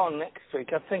they'll be on next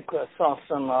week. I think I saw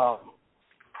some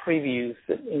previews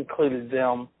that included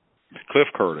them. Cliff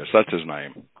Curtis, that's his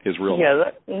name, his real name.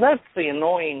 Yeah, that's the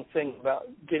annoying thing about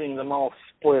getting them all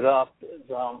split up. Is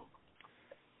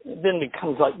it then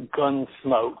becomes like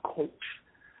Gunsmoke, which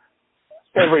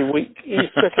every week,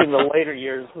 especially in the later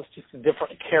years, was just a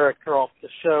different character off the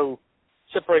show,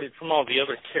 separated from all the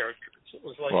other characters. It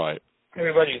was like right.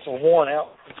 Everybody's worn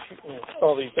out from shooting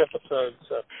all these episodes.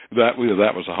 So. That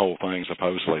was the whole thing,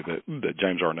 supposedly, that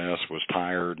James Arness was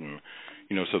tired, and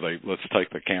you know, so let's take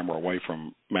the camera away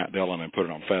from Matt Dillon and put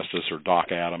it on Festus or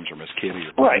Doc Adams or Miss Kitty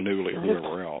or Newly or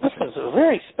whoever else. This was a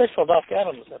very special Doc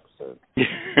Adams episode. It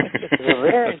was a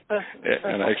very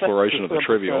special an exploration of the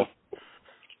trivial.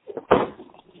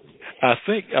 I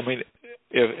think,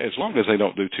 as long as they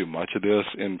don't do too much of this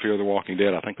in Fear the Walking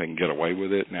Dead, I think they can get away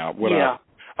with it. Now,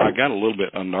 I got a little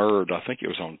bit unnerved. I think it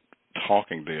was on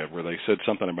Talking Dead where they said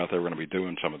something about they were going to be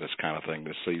doing some of this kind of thing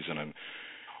this season. And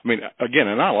I mean, again,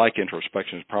 and I like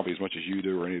introspection probably as much as you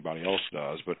do or anybody else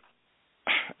does, but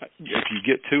if you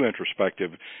get too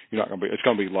introspective, it's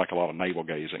going to be like a lot of navel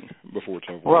gazing before it's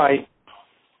over. Right.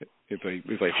 If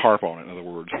they harp on it, in other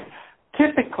words.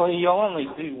 Typically, you'll only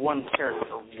do one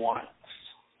character once.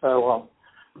 So,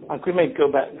 like we may go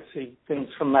back and see things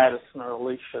from Madison or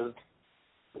Alicia's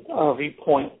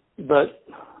viewpoint, but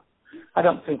I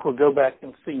don't think we'll go back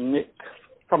and see Nick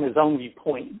from his own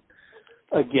viewpoint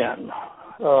again.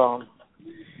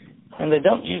 And they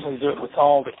don't usually do it with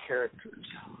all the characters.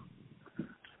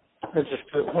 They just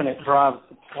do it when it drives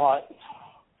the plot.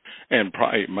 And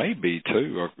probably it may be,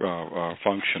 too, a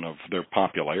function of their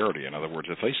popularity. In other words,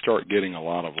 if they start getting a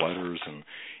lot of letters and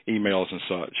emails and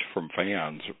such from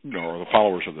fans, or the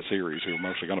followers of the series, who are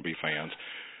mostly going to be fans,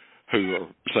 who are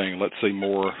saying, let's see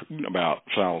more about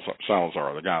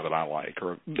Salazar, the guy that I like,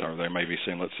 or they may be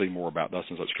saying, let's see more about thus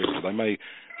and such character. The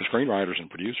screenwriters and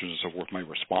producers and so forth may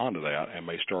respond to that and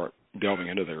may start delving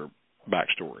into their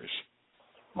backstories.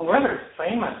 Well, rather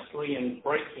famously in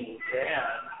Breaking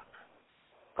Bad,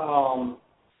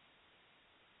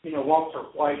 Walter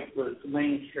White was the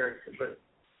main character, but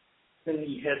then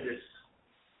he had this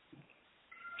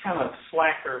kind of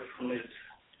slacker from his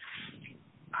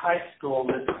high school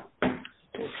that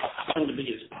was going to be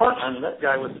his partner, and that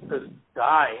guy was supposed to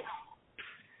die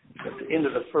at the end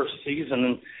of the first season,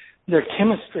 and their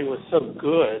chemistry was so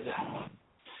good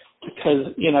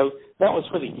because, that was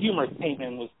where the humor came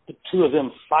in, was the two of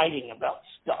them fighting about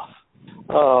stuff.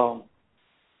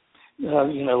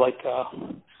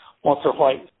 Walter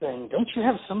White saying, don't you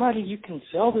have somebody you can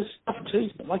sell this stuff to,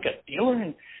 like a dealer?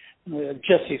 And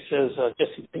Jesse says,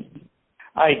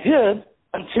 I did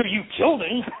until you killed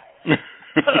him.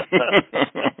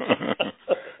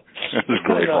 That was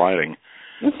great writing.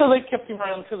 And so they kept him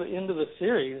around to the end of the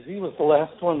series. He was the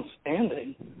last one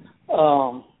standing,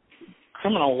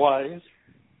 criminal-wise.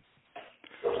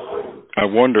 I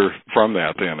wonder from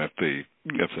that then if the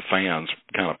fans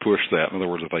kind of pushed that. In other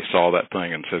words, if they saw that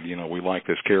thing and said, we like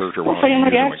this character, well, why don't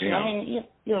we use him again? I mean,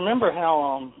 you remember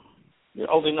how you're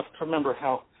old enough to remember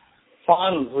how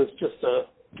Fonz was just a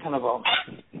kind of a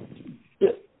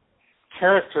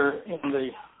character in the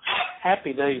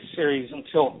Happy Days series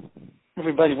until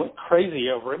everybody went crazy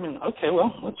over him. And okay,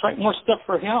 well, let's write more stuff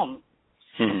for him.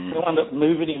 Mm-hmm. They wound up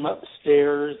moving him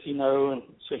upstairs, and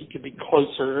so he could be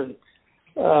closer. And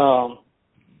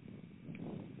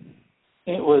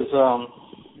it was,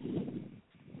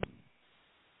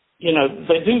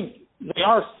 they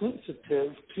are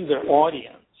sensitive to their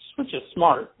audience, which is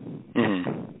smart.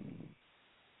 Mm-hmm.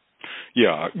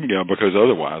 Yeah, because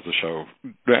otherwise the show,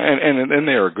 and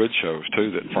there are good shows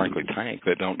too that frankly tank,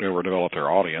 that don't ever develop their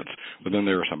audience. But then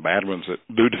there are some bad ones that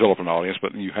do develop an audience.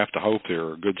 But you have to hope there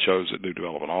are good shows that do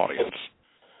develop an audience.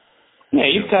 Yeah,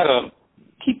 you've got to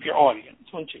keep your audience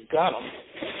once you've got them.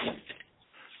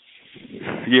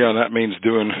 Yeah, that means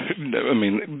doing. I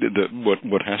mean,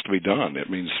 what has to be done. It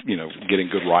means getting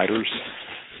good writers.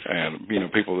 And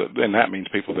people that means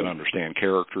people that understand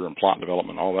character and plot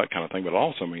development, all that kind of thing. But it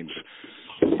also means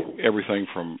everything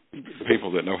from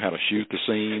people that know how to shoot the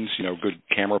scenes, good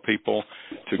camera people,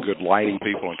 to good lighting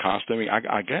people and costuming.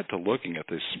 I got to looking at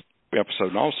this episode,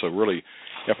 and also really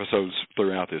episodes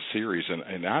throughout this series,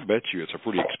 and I bet you it's a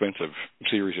pretty expensive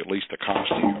series, at least a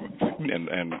costume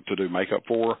and to do makeup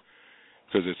for.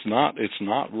 Because it's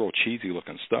not real cheesy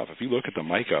looking stuff. If you look at the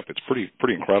makeup, it's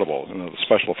pretty incredible. And the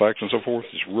special effects and so forth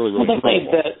is really incredible. They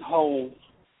made that whole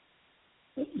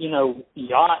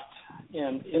yacht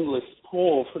and endless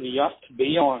pool for the yacht to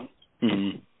be on,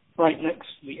 mm-hmm. right next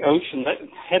to the ocean. That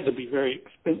had to be very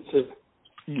expensive.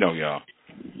 No, yeah.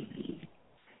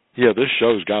 Yeah, this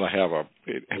show's got to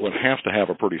it would have to have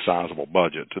a pretty sizable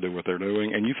budget to do what they're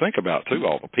doing. And you think about too,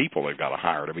 all the people they've got to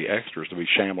hire to be extras, to be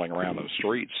shambling around those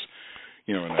streets.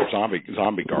 In their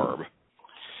zombie garb.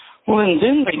 Well, and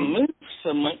then they move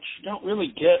so much, you don't really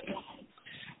get,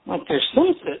 like there's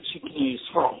some sets you can use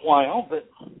for a while, but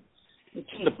you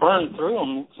tend to burn through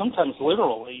them, sometimes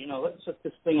literally, let's set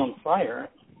this thing on fire.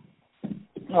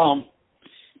 And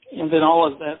then all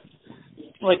of that,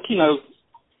 like,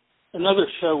 another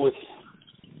show with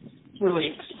really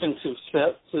expensive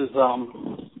sets is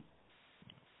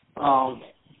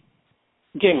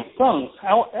Game of Thrones.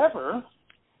 However,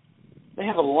 they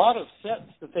have a lot of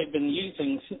sets that they've been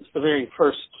using since the very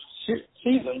first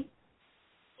season.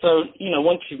 So,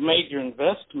 once you've made your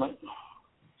investment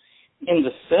in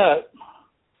the set,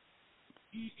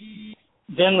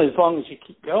 then as long as you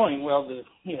keep going, well,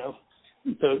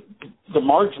 the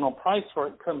marginal price for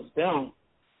it comes down.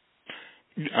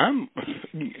 You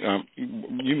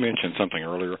mentioned something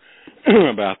earlier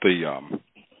about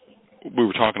we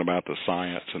were talking about the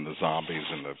science and the zombies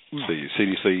and the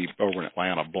CDC over in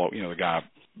Atlanta, the guy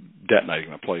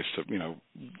detonating the place to,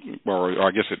 or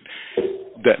I guess it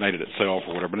detonated itself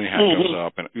or whatever, and anyhow it goes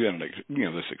up and,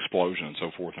 this explosion and so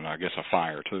forth, and I guess a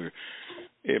fire too.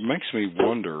 It makes me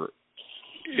wonder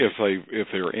if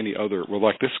there are any other,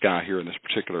 like this guy here in this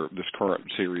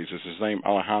current series, is his name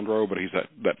Alejandro, but he's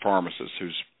that pharmacist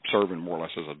who's serving more or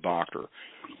less as a doctor.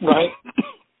 Right.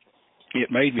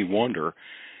 It made me wonder.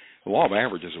 The law of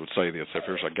averages would say this: if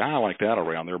there's a guy like that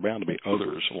around, there are bound to be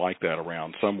others like that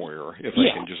around somewhere. If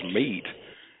they can just meet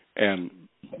and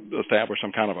establish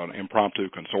some kind of an impromptu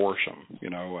consortium,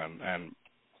 and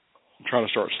try to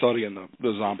start studying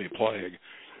the zombie plague.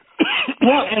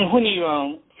 Well, and when you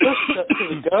first got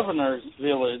to the governor's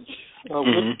village,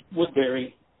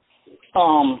 Woodbury,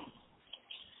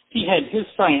 he had his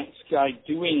science guy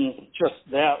doing just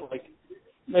that. Like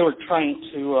they were trying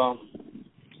to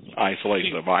isolate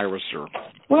the virus, or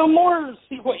more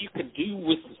see what you could do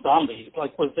with the zombies.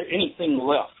 Like, was there anything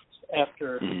left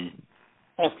after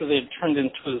they had turned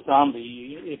into a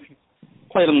zombie? If you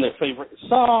played them their favorite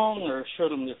song, or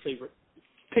showed them their favorite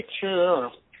picture,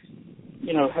 or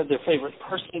had their favorite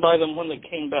person by them when they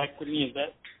came back, would any of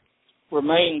that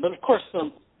remain? But of course,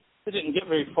 they didn't get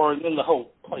very far, and then the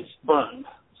whole place burned.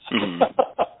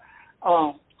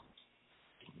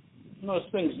 Those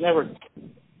things never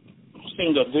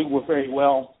seem to do very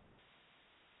well.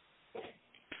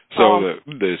 So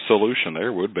the solution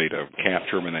there would be to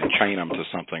capture them and then chain them to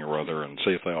something or other and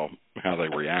see how they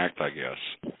react, I guess.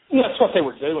 That's what they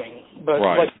were doing. But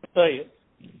right. Like I say, it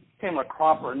came a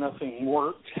cropper, nothing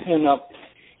worked. And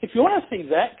if you want to see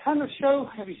that kind of show,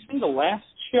 have you seen The Last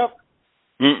Ship?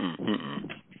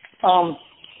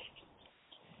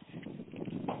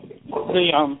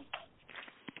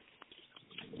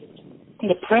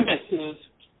 The premise is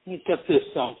you've got this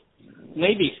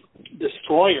Navy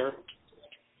destroyer,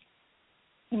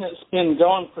 and it's been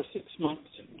gone for 6 months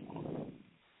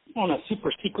on a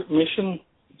super secret mission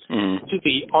to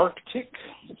the Arctic.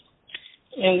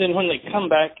 And then when they come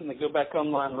back and they go back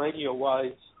online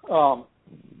radio-wise,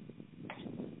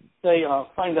 they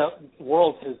find out that the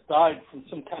world has died from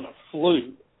some kind of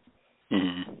flu.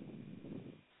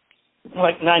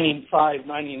 Like 99%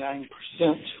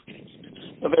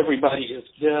 of everybody is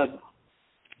dead.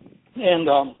 And,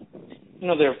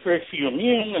 there are very few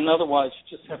immune, and otherwise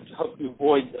you just have to hope you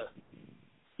avoid the,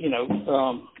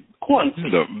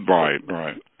 quarantine. Right.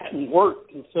 And work.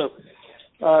 And so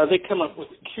they come up with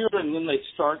a cure, and then they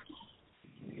start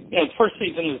the first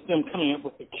season is them coming up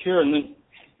with a cure, and then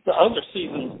the other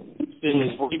season then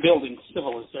is rebuilding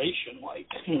civilization. Like,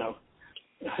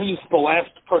 who's the last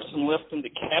person left in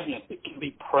the cabinet that can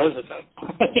be president?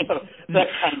 That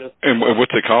kind of. And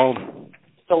what's it called?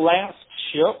 The Last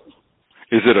Ship.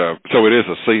 Is it so it is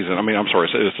a season? I mean, I'm sorry,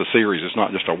 it's a series. It's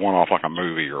not just a one-off like a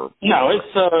movie or. No,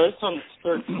 it's on its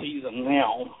third season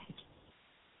now.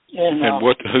 And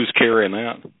who's carrying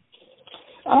that?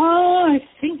 I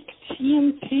think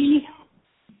TNT.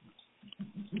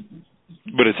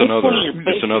 But it's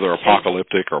another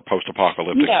apocalyptic or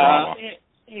post-apocalyptic drama.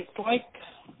 It's like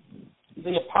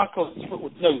the apocalypse but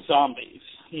with no zombies.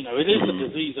 It is a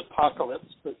disease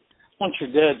apocalypse, but once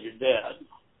you're dead, you're dead.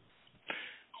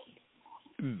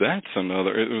 That's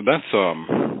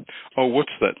what's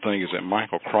that thing? Is it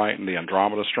Michael Crichton, the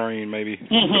Andromeda Strain, maybe?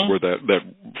 Mm-hmm.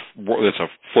 Where that's a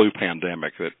flu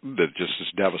pandemic that just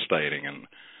is devastating, and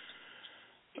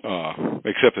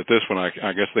except that this one,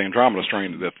 I guess the Andromeda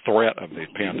Strain, the threat of the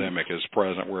pandemic is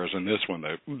present, whereas in this one,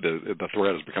 the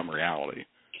threat has become reality.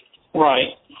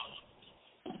 Right.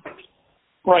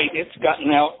 Right. It's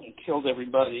gotten out and killed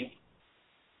everybody.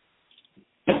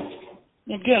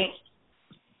 Again,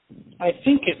 I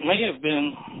think it may have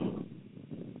been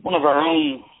one of our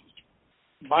own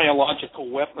biological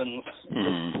weapons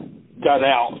got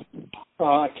out.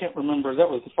 I can't remember. That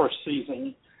was the first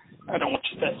season. I don't watch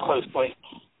it that closely.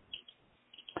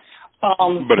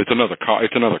 But it's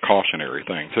another cautionary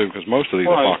thing too, because most of these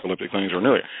apocalyptic things are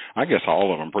nearly, I guess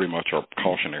all of them pretty much are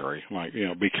cautionary. Like,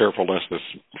 be careful lest this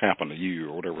happen to you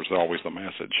or whatever is always the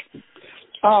message.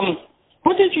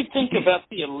 What did you think about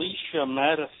the Alicia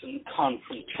Madison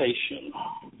confrontation?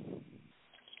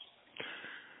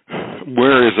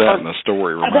 Where is that in the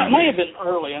story? That may have been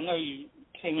early. I know you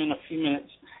came in a few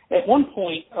minutes. At one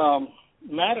point,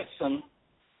 Madison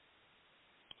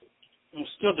was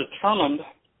still determined to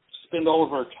spend all of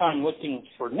her time looking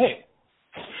for Nick.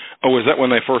 Oh, is that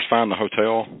when they first found the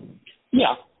hotel?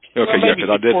 Yeah. Okay, because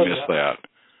I did miss that.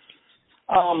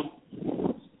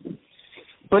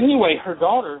 But anyway, her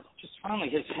daughter just finally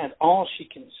has had all she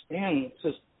can stand and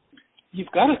says,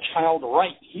 "You've got a child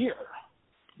right here.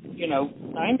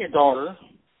 I'm your daughter.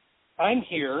 I'm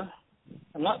here.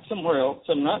 I'm not somewhere else.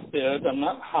 I'm not dead. I'm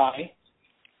not high.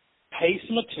 Pay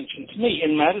some attention to me."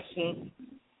 And Madison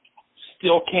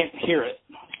still can't hear it.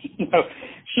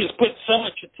 She has put so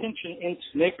much attention into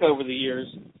Nick over the years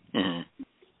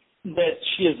that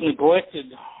she has neglected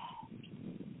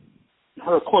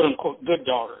her quote-unquote good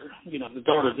daughter, the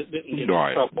daughter that didn't get in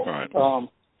trouble. Right.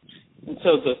 And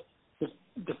so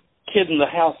the kid in the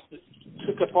house that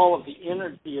took up all of the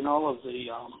energy and all of the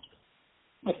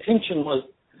attention was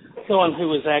someone who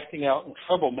was acting out and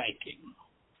troublemaking.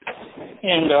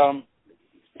 And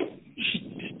she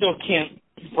still can't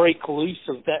break loose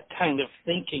of that kind of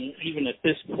thinking even at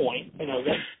this point.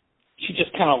 That she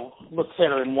just kind of looks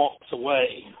at her and walks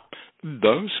away.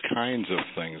 Those kinds of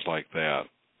things like that,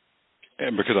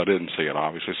 and because I didn't see it,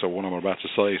 obviously, so what I'm about to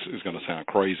say is going to sound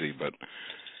crazy, but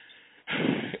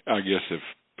I guess if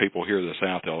people hear this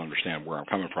out, they'll understand where I'm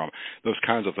coming from. Those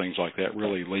kinds of things like that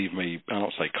really leave me, I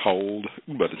don't say cold,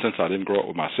 but since I didn't grow up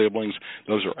with my siblings,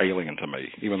 those are alien to me,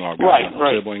 even though I've got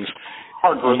siblings.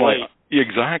 Hard to relate.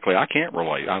 Exactly. I can't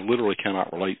relate. I literally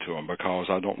cannot relate to them because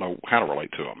I don't know how to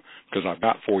relate to them, because I've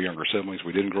got 4 younger siblings.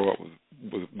 We didn't grow up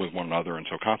with one another, and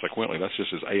so consequently, that's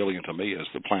just as alien to me as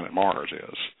the planet Mars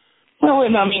is. Well,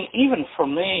 and I mean, even for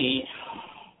me,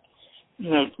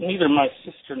 neither my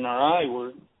sister nor I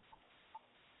were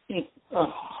in a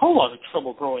whole lot of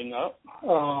trouble growing up.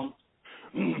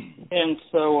 And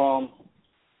so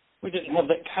we didn't have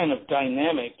that kind of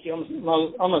dynamic. You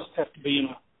almost have to be in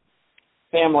a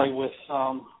family with,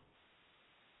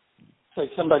 say,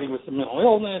 somebody with a mental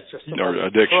illness or somebody or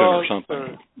addiction or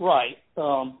something.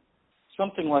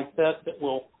 Something like that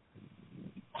will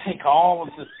take all of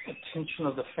the attention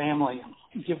of the family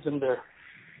and give them their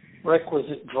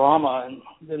requisite drama, and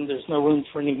then there's no room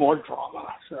for any more drama.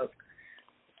 So,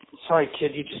 sorry,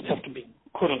 kid, you just have to be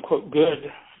quote-unquote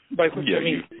good. By which I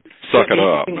mean, you suck it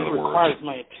up, in other words. Requires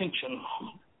my attention.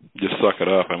 Just suck it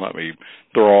up and let me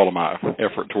throw all of my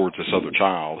effort towards this other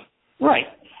child. Right.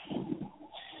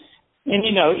 And,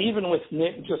 even with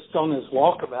Nick just on his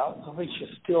walkabout, Alicia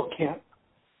still can't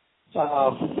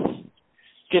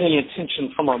get any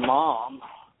attention from her mom.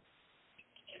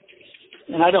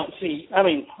 And I don't see,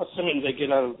 assuming they get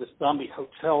out of this zombie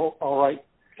hotel, all right.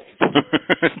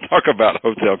 Talk about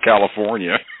Hotel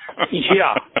California.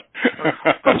 Yeah.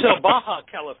 Hotel Baja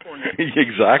California.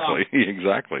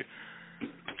 Exactly.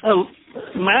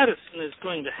 Madison is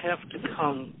going to have to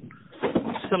come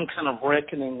some kind of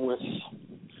reckoning with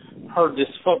her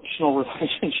dysfunctional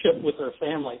relationship with her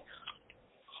family.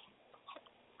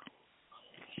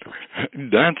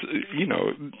 That's,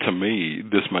 to me,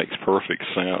 this makes perfect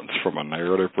sense from a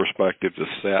narrative perspective to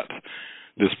set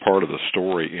this part of the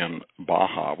story in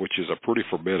Baja, which is a pretty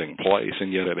forbidding place,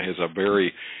 and yet it has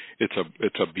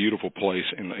it's a beautiful place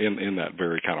in that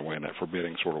very kind of way, in that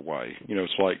forbidding sort of way.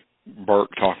 It's like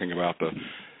Burke talking about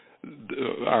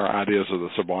our ideas of the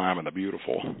sublime and the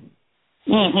beautiful.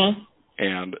 Mm-hmm.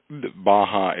 And the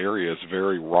Baja area is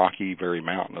very rocky, very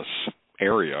mountainous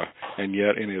area, and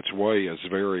yet in its way is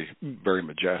very, very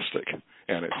majestic.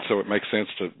 And so it makes sense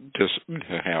to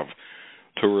have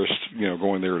tourists,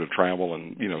 going there to travel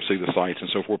and, see the sights and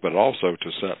so forth, but also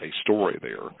to set a story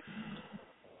there.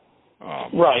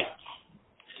 Right.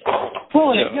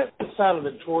 Well, it gets us out of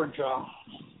the Georgia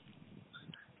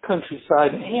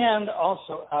countryside and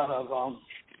also out of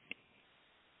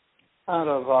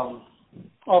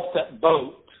off that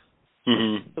boat.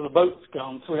 Mm-hmm. So the boat's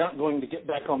gone, so we aren't going to get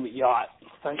back on the yacht.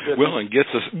 Thank goodness. Well, and gets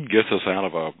us out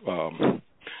of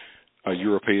a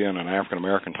European and African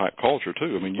American type culture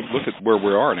too. I mean, you look at where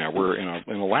we are now. We're in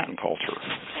a Latin culture.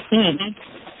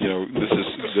 Mm-hmm.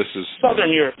 This is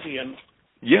Southern European.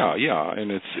 Yeah,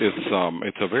 and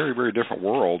it's a very, very different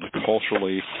world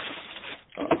culturally,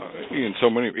 in so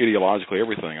many, ideologically,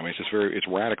 everything. I mean, it's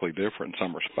radically different in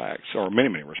some respects, or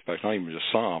many respects, not even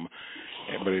just some,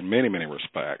 but in many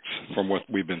respects from what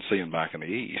we've been seeing back in the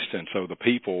East. And so the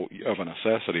people of a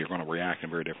necessity are going to react in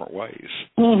very different ways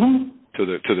to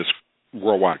this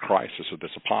worldwide crisis, of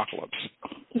this apocalypse.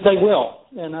 They will,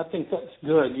 and I think that's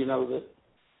good. That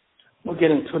we'll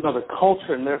get into another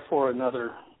culture and therefore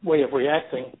another way of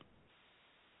reacting.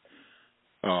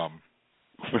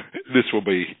 This will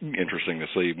be interesting to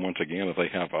see once again if they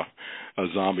have a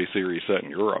zombie series set in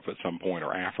Europe at some point,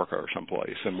 or Africa or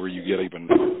someplace, and where you get even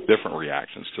different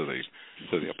reactions to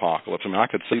the apocalypse. I mean, I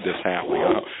could see this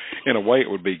happening. In a way, it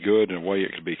would be good. In a way,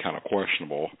 it could be kind of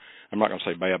questionable. I'm not going to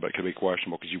say bad, but it could be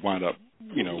questionable because you wind up,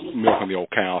 milking the old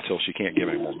cow till she can't give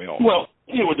any more milk. Well,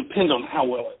 it would depend on how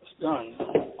well it's done.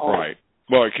 Right.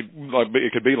 Well, it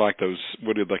could be like those.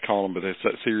 What did they call them? But it's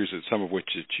that series that some of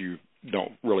which that you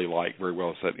don't really like very well.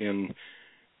 It's that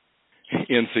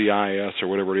NCIS or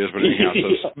whatever it is. But anyhow,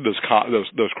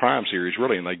 those crime series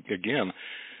really, and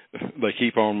they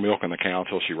keep on milking the cow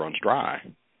until she runs dry.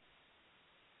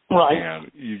 Right.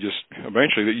 And you just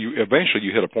eventually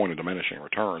you hit a point of diminishing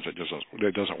returns. It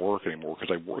doesn't work anymore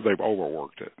because they've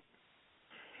overworked it.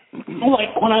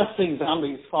 Like when I see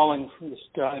zombies falling from the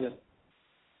sky,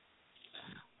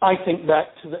 I think back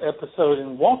to the episode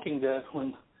in Walking Dead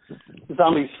when the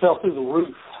zombies fell through the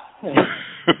roof and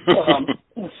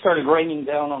it started raining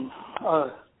down on.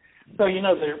 So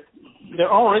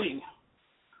they're already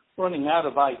running out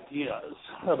of ideas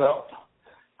about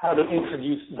how to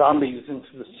introduce zombies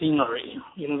into the scenery.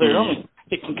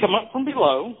 It can come up from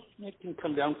below, it can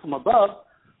come down from above,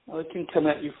 or it can come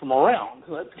at you from around.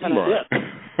 So that's kind of it.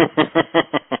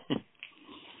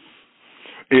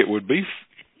 It would be.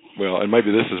 Well, and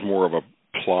maybe this is more of a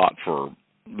plot for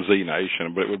Z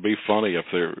Nation, but it would be funny if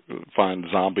they find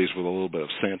zombies with a little bit of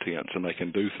sentience and they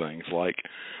can do things like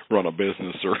run a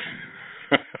business or,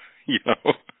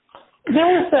 There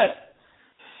was that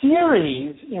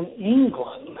series in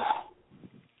England,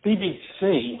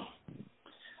 BBC,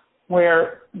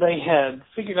 where they had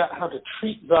figured out how to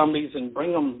treat zombies and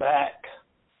bring them back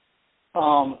as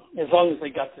long as they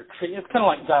got their treatment. It's kind of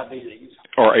like diabetes.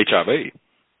 Or HIV.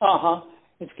 Uh-huh.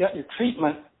 If you got your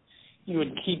treatment, you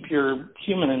would keep your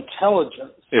human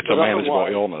intelligence. It's a manageable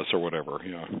illness or whatever,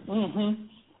 Mm-hmm.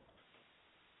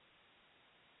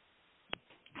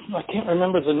 I can't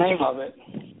remember the name of it.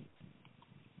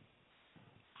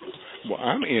 Well,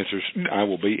 I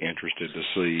will be interested to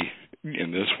see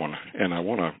in this one, and I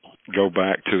want to go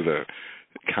back to the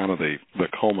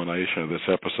culmination of this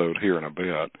episode here in a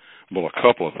bit. Well, a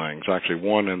couple of things, actually.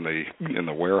 One in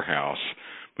the warehouse,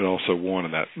 but also one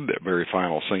in that very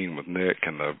final scene with Nick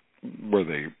and where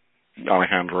the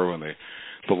Alejandro and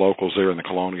the locals there in the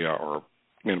Colonia are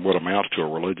in what amounts to a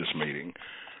religious meeting.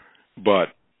 But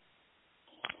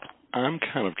I'm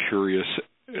kind of curious,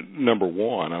 number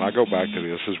one, and I go back to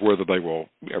this, is whether they will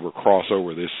ever cross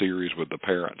over this series with the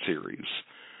parent series.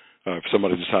 If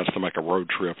somebody decides to make a road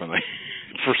trip and they,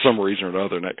 for some reason or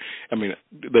another,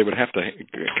 they would have to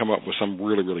come up with some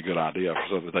really, really good idea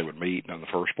so that they would meet in the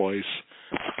first place.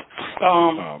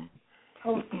 Hold on.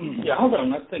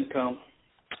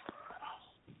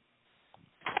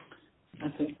 I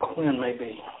think Quinn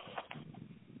maybe.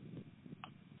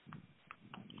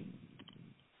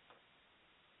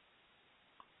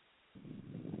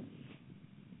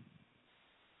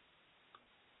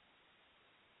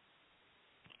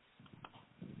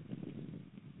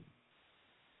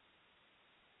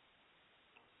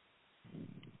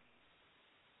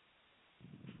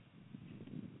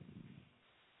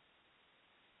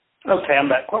 Okay, I'm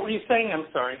back. What were you saying? I'm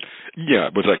sorry. Yeah,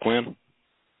 was that Quinn?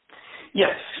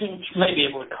 Yes, she may be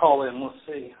able to call in. We'll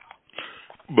see.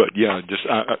 But yeah, just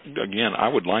again, I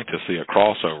would like to see a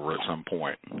crossover at some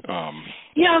point.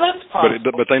 Yeah, that's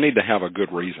possible. But they need to have a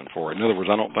good reason for it. In other words,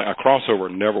 I don't think a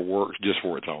crossover never works just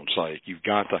for its own sake. You've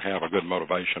got to have a good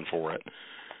motivation for it.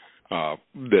 That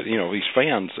these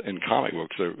fans in comic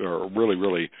books are really,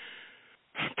 really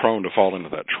prone to fall into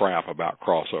that trap about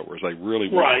crossovers. They really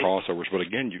want crossovers, but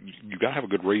again, you got to have a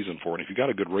good reason for it. If you got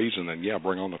a good reason, then yeah,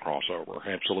 bring on the crossover,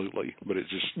 absolutely. But it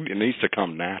needs to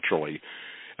come naturally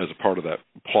as a part of that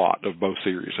plot of both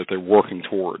series, that they're working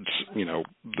towards,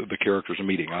 the characters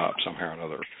meeting up somehow or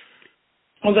another.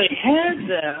 Well, they had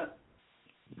that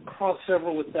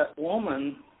crossover with that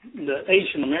woman, the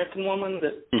Asian American woman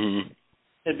that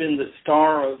had been the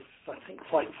star of, I think,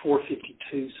 Flight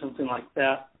 452, something like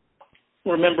that.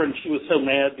 Remembering she was so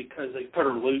mad because they put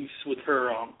her loose with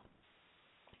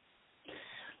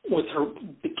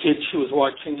the kids she was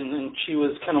watching, and then she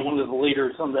was kind of one of the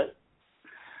leaders on that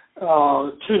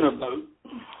tuna boat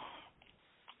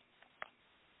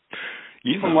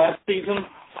from last season.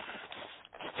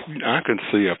 I could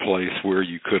see a place where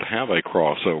you could have a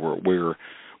crossover where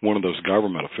one of those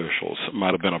government officials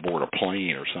might have been aboard a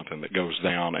plane or something that goes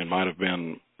down and might have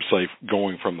been, say,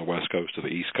 going from the West Coast to the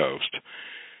East Coast,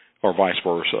 or vice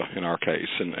versa in our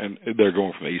case, and they're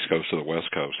going from the East Coast to the West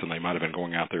Coast, and they might have been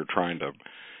going out there trying to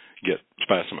get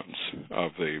specimens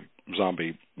of the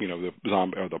zombie, the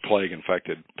zombie or the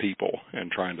plague-infected people,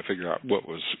 and trying to figure out what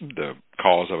was the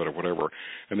cause of it or whatever,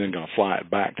 and then going to fly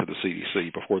it back to the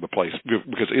CDC before the place,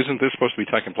 because isn't this supposed to be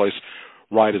taking place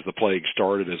right as the plague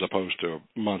started, as opposed to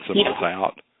months and months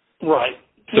out? Right.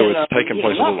 So it's taking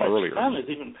place a little earlier. Time has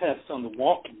even passed on The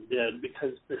Walking Dead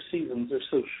because their seasons are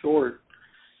so short,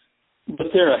 but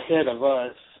they're ahead of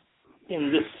us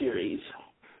in this series.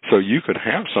 So you could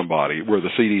have somebody where the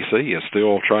CDC is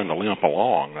still trying to limp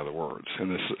along, in other words, in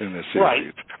this series. Right.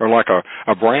 Or like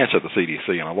a branch of the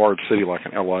CDC in a large city like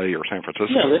in L.A. or San Francisco.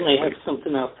 Yeah, they may have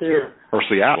something out there. Or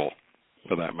Seattle,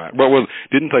 for that matter. Well,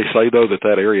 didn't they say, though,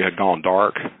 that area had gone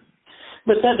dark?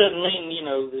 But that doesn't mean,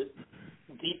 that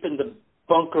deep in the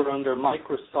bunker under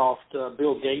Microsoft,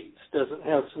 Bill Gates doesn't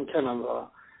have some kind of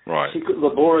secret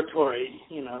laboratory,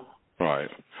 Right.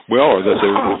 Well, or that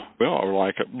or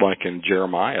like in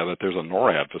Jeremiah, that there's a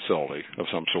NORAD facility of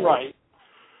some sort. Right.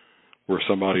 Where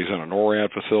somebody's in a NORAD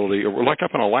facility, or like up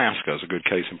in Alaska is a good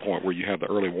case in point, where you have the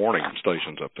early warning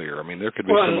stations up there. I mean, there could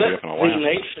be somebody up in Alaska. Well,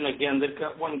 Nation again, they've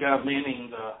got one guy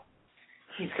manning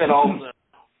he's got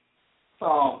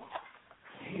all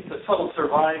he's the sole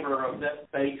survivor of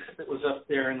that base that was up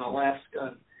there in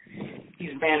Alaska.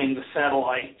 He's manning the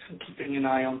satellites and keeping an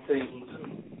eye on things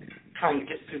and trying to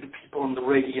get through to people on the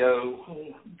radio.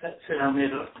 That's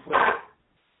intermittent.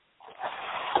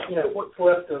 What's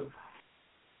left of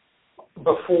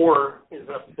before is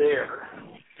up there.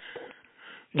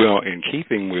 Well, in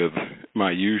keeping with my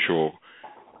usual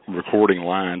recording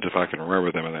lines, if I can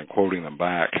remember them and then quoting them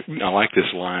back, I like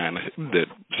this line that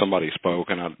somebody spoke,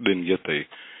 and I didn't get the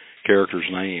character's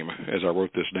name as I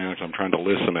wrote this down because I'm trying to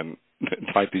listen and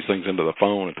type these things into the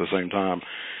phone at the same time.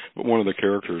 But one of the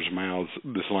characters mouths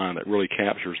this line that really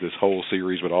captures this whole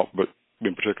series, but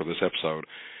in particular this episode.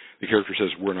 The character says,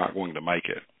 "We're not going to make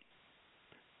it."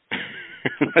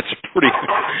 That's pretty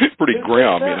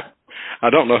grim. I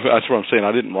don't know. That's what I'm saying.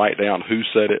 I didn't write down who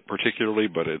said it particularly,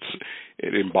 but it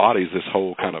embodies this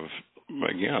whole kind of,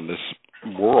 again,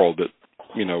 this world that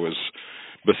is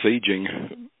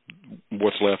besieging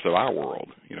what's left of our world.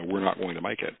 We're not going to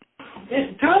make it.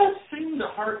 It does seem to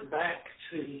hark back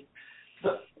to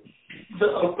the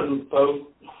open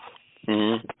boat.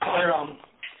 Mm-hmm. Where,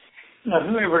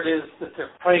 whoever it is that they're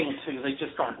praying to, they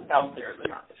just aren't out there. They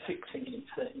aren't fixing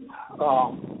anything.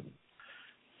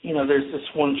 There's this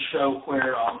one show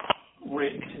where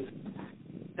Rick is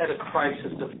at a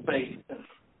crisis of faith. And,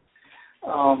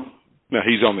 now,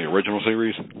 he's on the original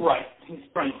series? Right. He's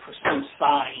praying for some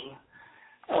sign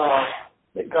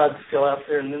that God's still out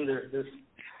there, and then this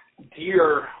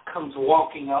deer comes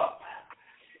walking up,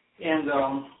 and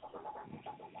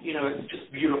it's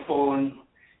just beautiful, and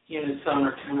he and his son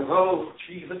are kind of, oh,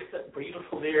 gee, look at that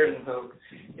beautiful deer, and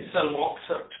his son walks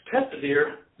up to pet the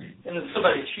deer, and then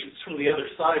somebody shoots from the other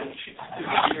side and shoots through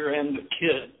the deer and the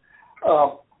kid,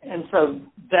 and so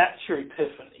that's your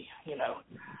epiphany,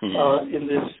 in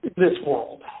this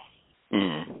world.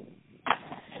 Mm.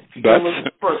 That's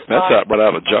right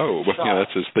out of Job.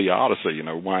 That's his theodicy.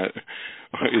 Why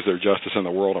is there justice in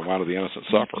the world, and why do the innocent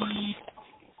suffer?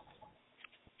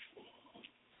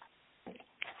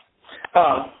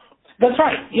 That's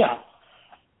right. Yeah.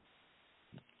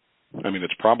 I mean,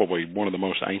 it's probably one of the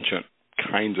most ancient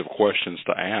kinds of questions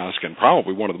to ask, and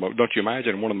probably one of the most, don't you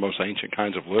imagine, one of the most ancient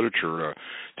kinds of literature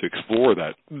to explore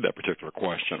that particular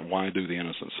question. Why do the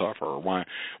innocent suffer? Or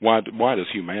why does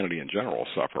humanity in general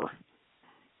suffer?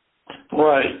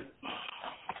 Right.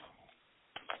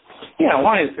 Yeah,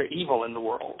 why is there evil in the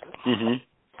world? Mm-hmm.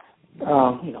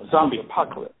 Zombie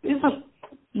apocalypse isn't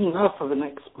enough of an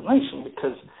explanation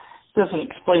because it doesn't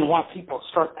explain why people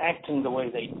start acting the way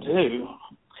they do.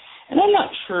 And I'm not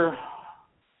sure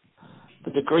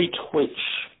the degree to which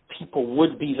people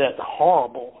would be that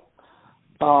horrible.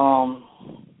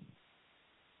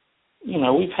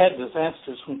 We've had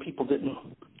disasters when people didn't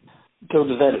go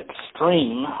to that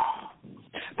extreme,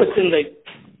 but then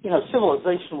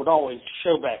civilization would always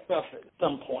show back up at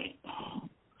some point.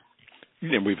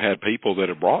 And we've had people that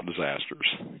have brought disasters,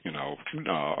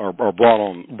 or brought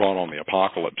on the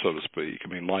apocalypse, so to speak. I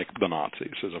mean, like the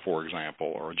Nazis, for example,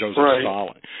 or Joseph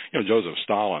Stalin. Joseph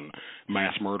Stalin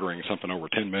mass murdering something over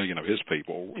 10 million of his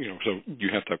people. So you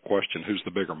have to question who's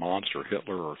the bigger monster,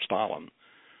 Hitler or Stalin.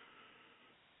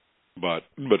 But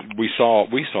we saw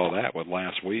that with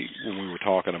last week when we were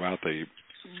talking about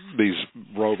these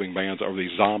roving bands or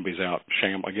these zombies out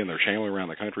they're shambling around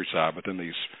the countryside, but then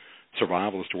these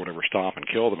survivalists or whatever stop and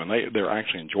kill them, and they're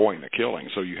actually enjoying the killing.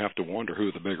 So you have to wonder who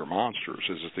are the bigger monsters.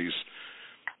 Is it these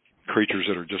creatures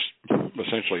that are just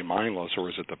essentially mindless, or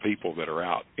is it the people that are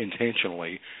out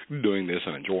intentionally doing this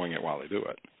and enjoying it while they do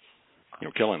it,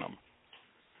 killing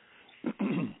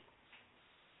them?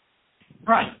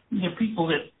 Right. People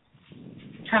that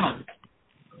kind of,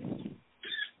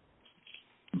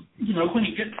 when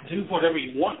you get to do whatever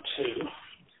you want to,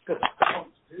 because what you want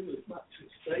to do is not too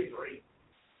savory.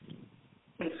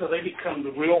 And so they become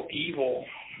the real evil.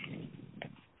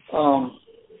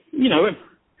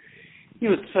 You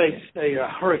would say a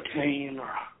hurricane or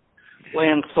a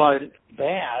landslide is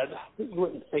bad. You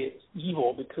wouldn't say it's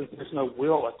evil because there's no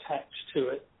will attached to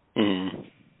it. Mm-hmm.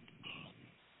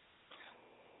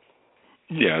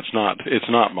 Yeah, it's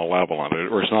not malevolent,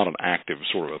 or it's not an active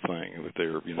sort of a thing that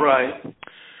they're, Right.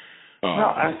 Well,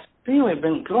 I see we've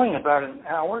been going about an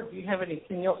hour. Do you have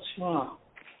anything else you want to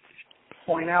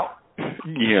point out?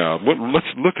 Yeah, let's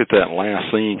look at that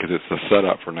last scene because it's the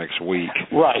setup for next week.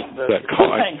 Right, the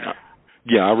cliffhanger.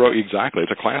 Yeah, I wrote exactly.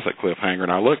 It's a classic cliffhanger,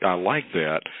 and I like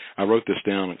that. I wrote this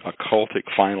down, a cultic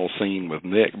final scene with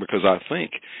Nick, because I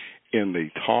think in the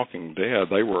Talking Dead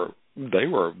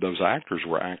those actors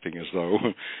were acting as though,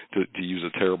 to use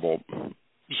a terrible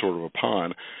sort of a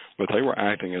pun, but they were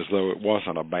acting as though it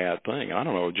wasn't a bad thing. I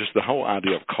don't know, just the whole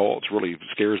idea of cults really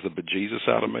scares the bejesus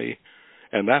out of me.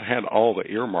 And that had all the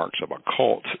earmarks of a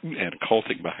cult and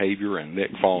cultic behavior and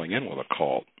Nick falling in with a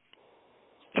cult.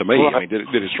 To me, I mean, did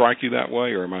it strike you that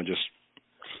way, or am I just...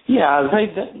 Yeah,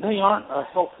 they aren't a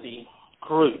healthy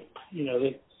group.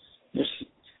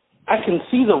 I can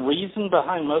see the reason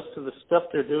behind most of the stuff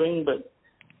they're doing, but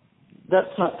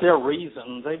that's not their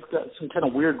reason. They've got some kind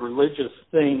of weird religious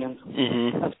thing, and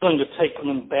that's going to take them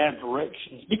in bad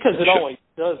directions, because it always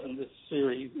does in this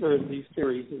series, or these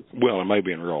series. Well, it may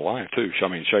be in real life, too. I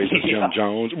mean, Jim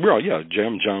Jones. Well, yeah,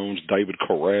 Jim Jones, David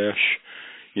Koresh,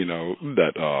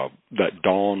 that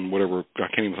Dawn, whatever, I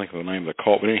can't even think of the name of the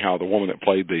cult, but anyhow, the woman that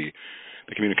played the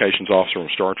communications officer on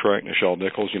Star Trek, Nichelle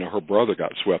Nichols, her brother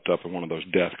got swept up in one of those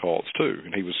death cults, too,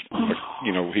 and he was,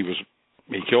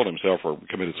 he killed himself or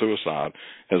committed suicide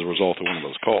as a result of one of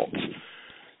those cults.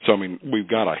 So, I mean, we've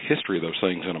got a history of those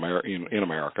things in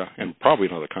America and probably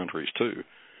in other countries, too.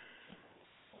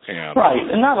 And, right,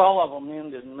 and not all of them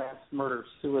end in mass murder,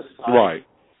 suicide. Right,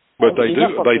 but they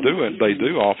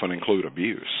do often include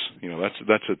abuse. That's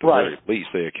at the very least.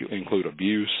 They include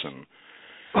abuse and,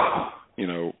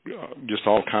 just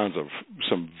all kinds of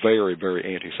some very, very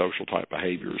antisocial type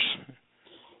behaviors.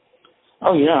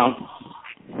 Oh, yeah.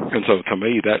 And so, to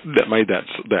me, that made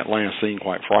that last scene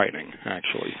quite frightening,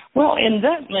 actually. Well, and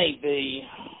that may be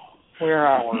where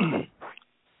our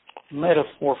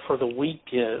metaphor for the week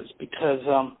is, because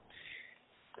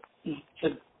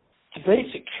the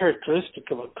basic characteristic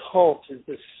of a cult is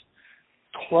this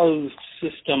closed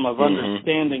system of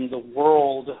understanding the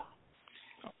world,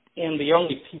 and the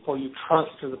only people you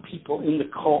trust are the people in the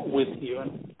cult with you.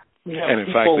 And in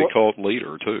fact, the cult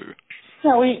leader, too.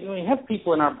 Yeah, we have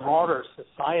people in our broader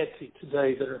society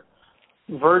today that are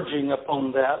verging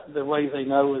upon that. The way they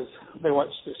know is they watch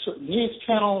certain news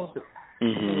channels, they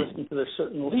listen to their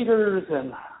certain leaders,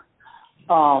 and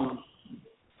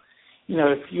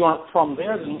if you aren't from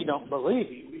there, then we don't believe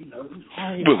you.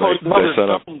 They set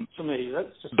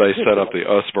up the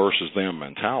us versus them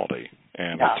mentality,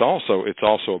 And yeah. it's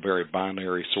also a very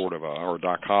binary sort of or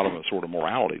dichotomous sort of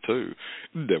morality too,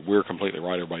 that we're completely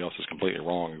right, everybody else is completely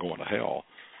wrong and going to hell.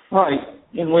 Right,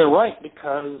 and we're right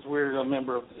because we're a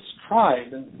member of this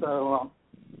tribe, and so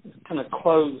this kind of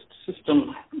closed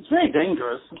system is very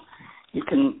dangerous. You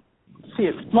can see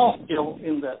a small scale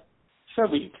in that show,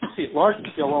 but you can see a large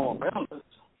scale all around us.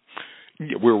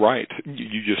 Yeah, we're right.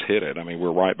 You just hit it. I mean,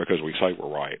 we're right because we say we're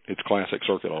right. It's classic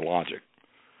circular logic.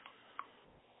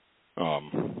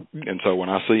 And so when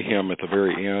I see him at the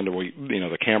very end,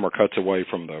 the camera cuts away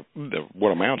from the what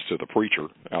amounts to the preacher,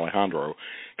 Alejandro,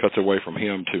 cuts away from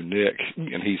him to Nick,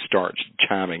 and he starts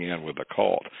chiming in with the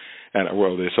cult and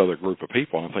this other group of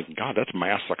people. And I'm thinking, God, that's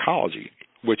mass psychology,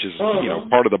 which is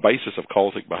part of the basis of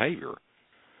cultic behavior.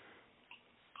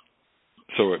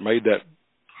 So it made that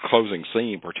closing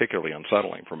scene particularly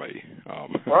unsettling for me.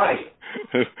 Right.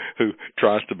 Who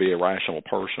tries to be a rational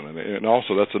person, and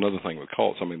also that's another thing with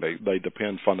cults. I mean, they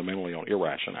depend fundamentally on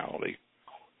irrationality.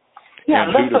 Yeah,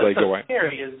 and who do they go at?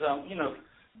 Scary is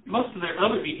most of their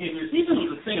other behaviors. Even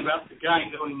the thing about the guy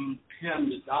going in him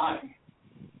to die,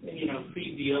 and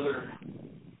feed the other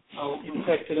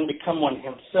infected and become one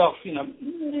himself.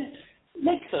 It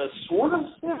makes a sort of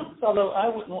sense, although I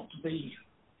wouldn't want to be.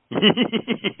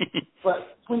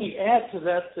 But when you add to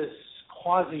that this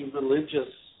quasi-religious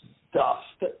stuff,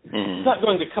 that it's not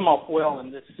going to come off well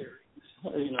in this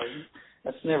series.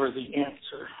 That's never the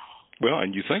answer. Well,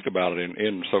 and you think about it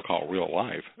in so-called real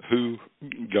life, who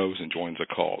goes and joins a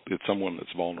cult? It's someone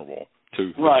that's vulnerable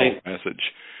to the cult message.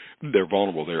 They're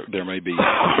vulnerable. There may be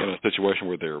in a situation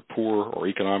where they're poor or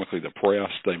economically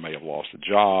depressed. They may have lost a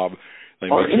job.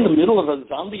 Or in the middle of a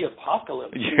zombie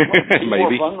apocalypse. Yeah,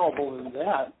 maybe more vulnerable than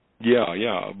that.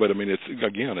 Yeah, but I mean, it's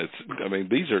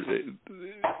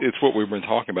what we've been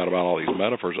talking about all these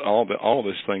metaphors. All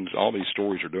these things, all these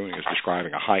stories are doing is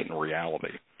describing a heightened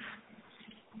reality.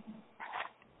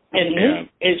 And Nick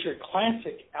is your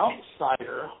classic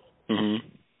outsider. Mm-hmm.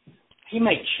 He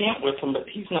may chant with them, but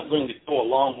he's not going to go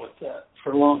along with that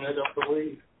for long, I don't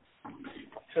believe.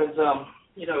 Because,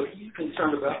 he's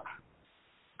concerned about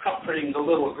comforting the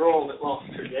little girl that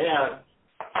lost her dad.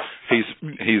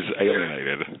 He's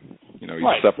alienated.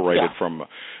 He's separated from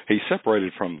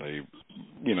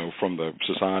the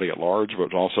society at large,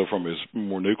 but also from his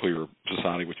more nuclear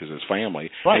society, which is his family.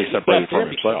 Right. He's separated from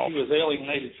himself. He was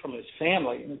alienated from his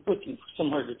family and looking for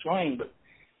somewhere to join, but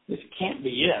this can't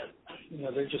be it.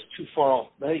 They're just too far off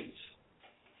base.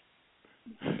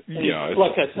 And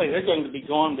like I say, they're going to be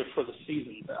gone before the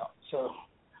season's out. So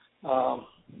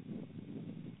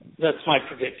that's my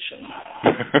prediction.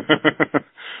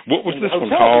 What was this one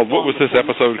called? What was this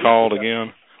episode called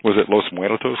again? Was it Los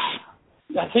Muertos?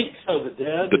 I think so. The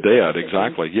Dead. The Dead,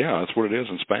 exactly. Yeah, that's what it is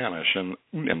in Spanish. And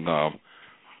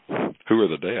who are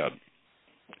the dead?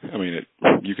 I mean,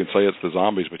 you can say it's the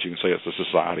zombies, but you can say it's the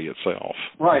society itself.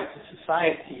 Right. The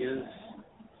society is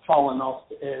falling off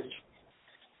the edge.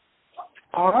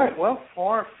 All right. Well,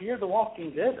 for Fear the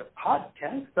Walking Dead, a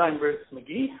podcast, I'm Bruce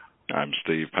McGee. I'm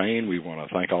Steve Payne. We want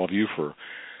to thank all of you for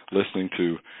listening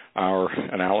to our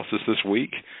analysis this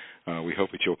week. We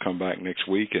hope that you'll come back next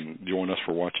week and join us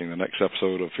for watching the next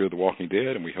episode of Fear the Walking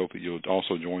Dead, and we hope that you'll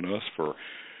also join us for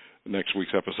next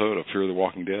week's episode of Fear the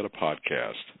Walking Dead, a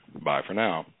podcast. Bye for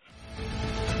now.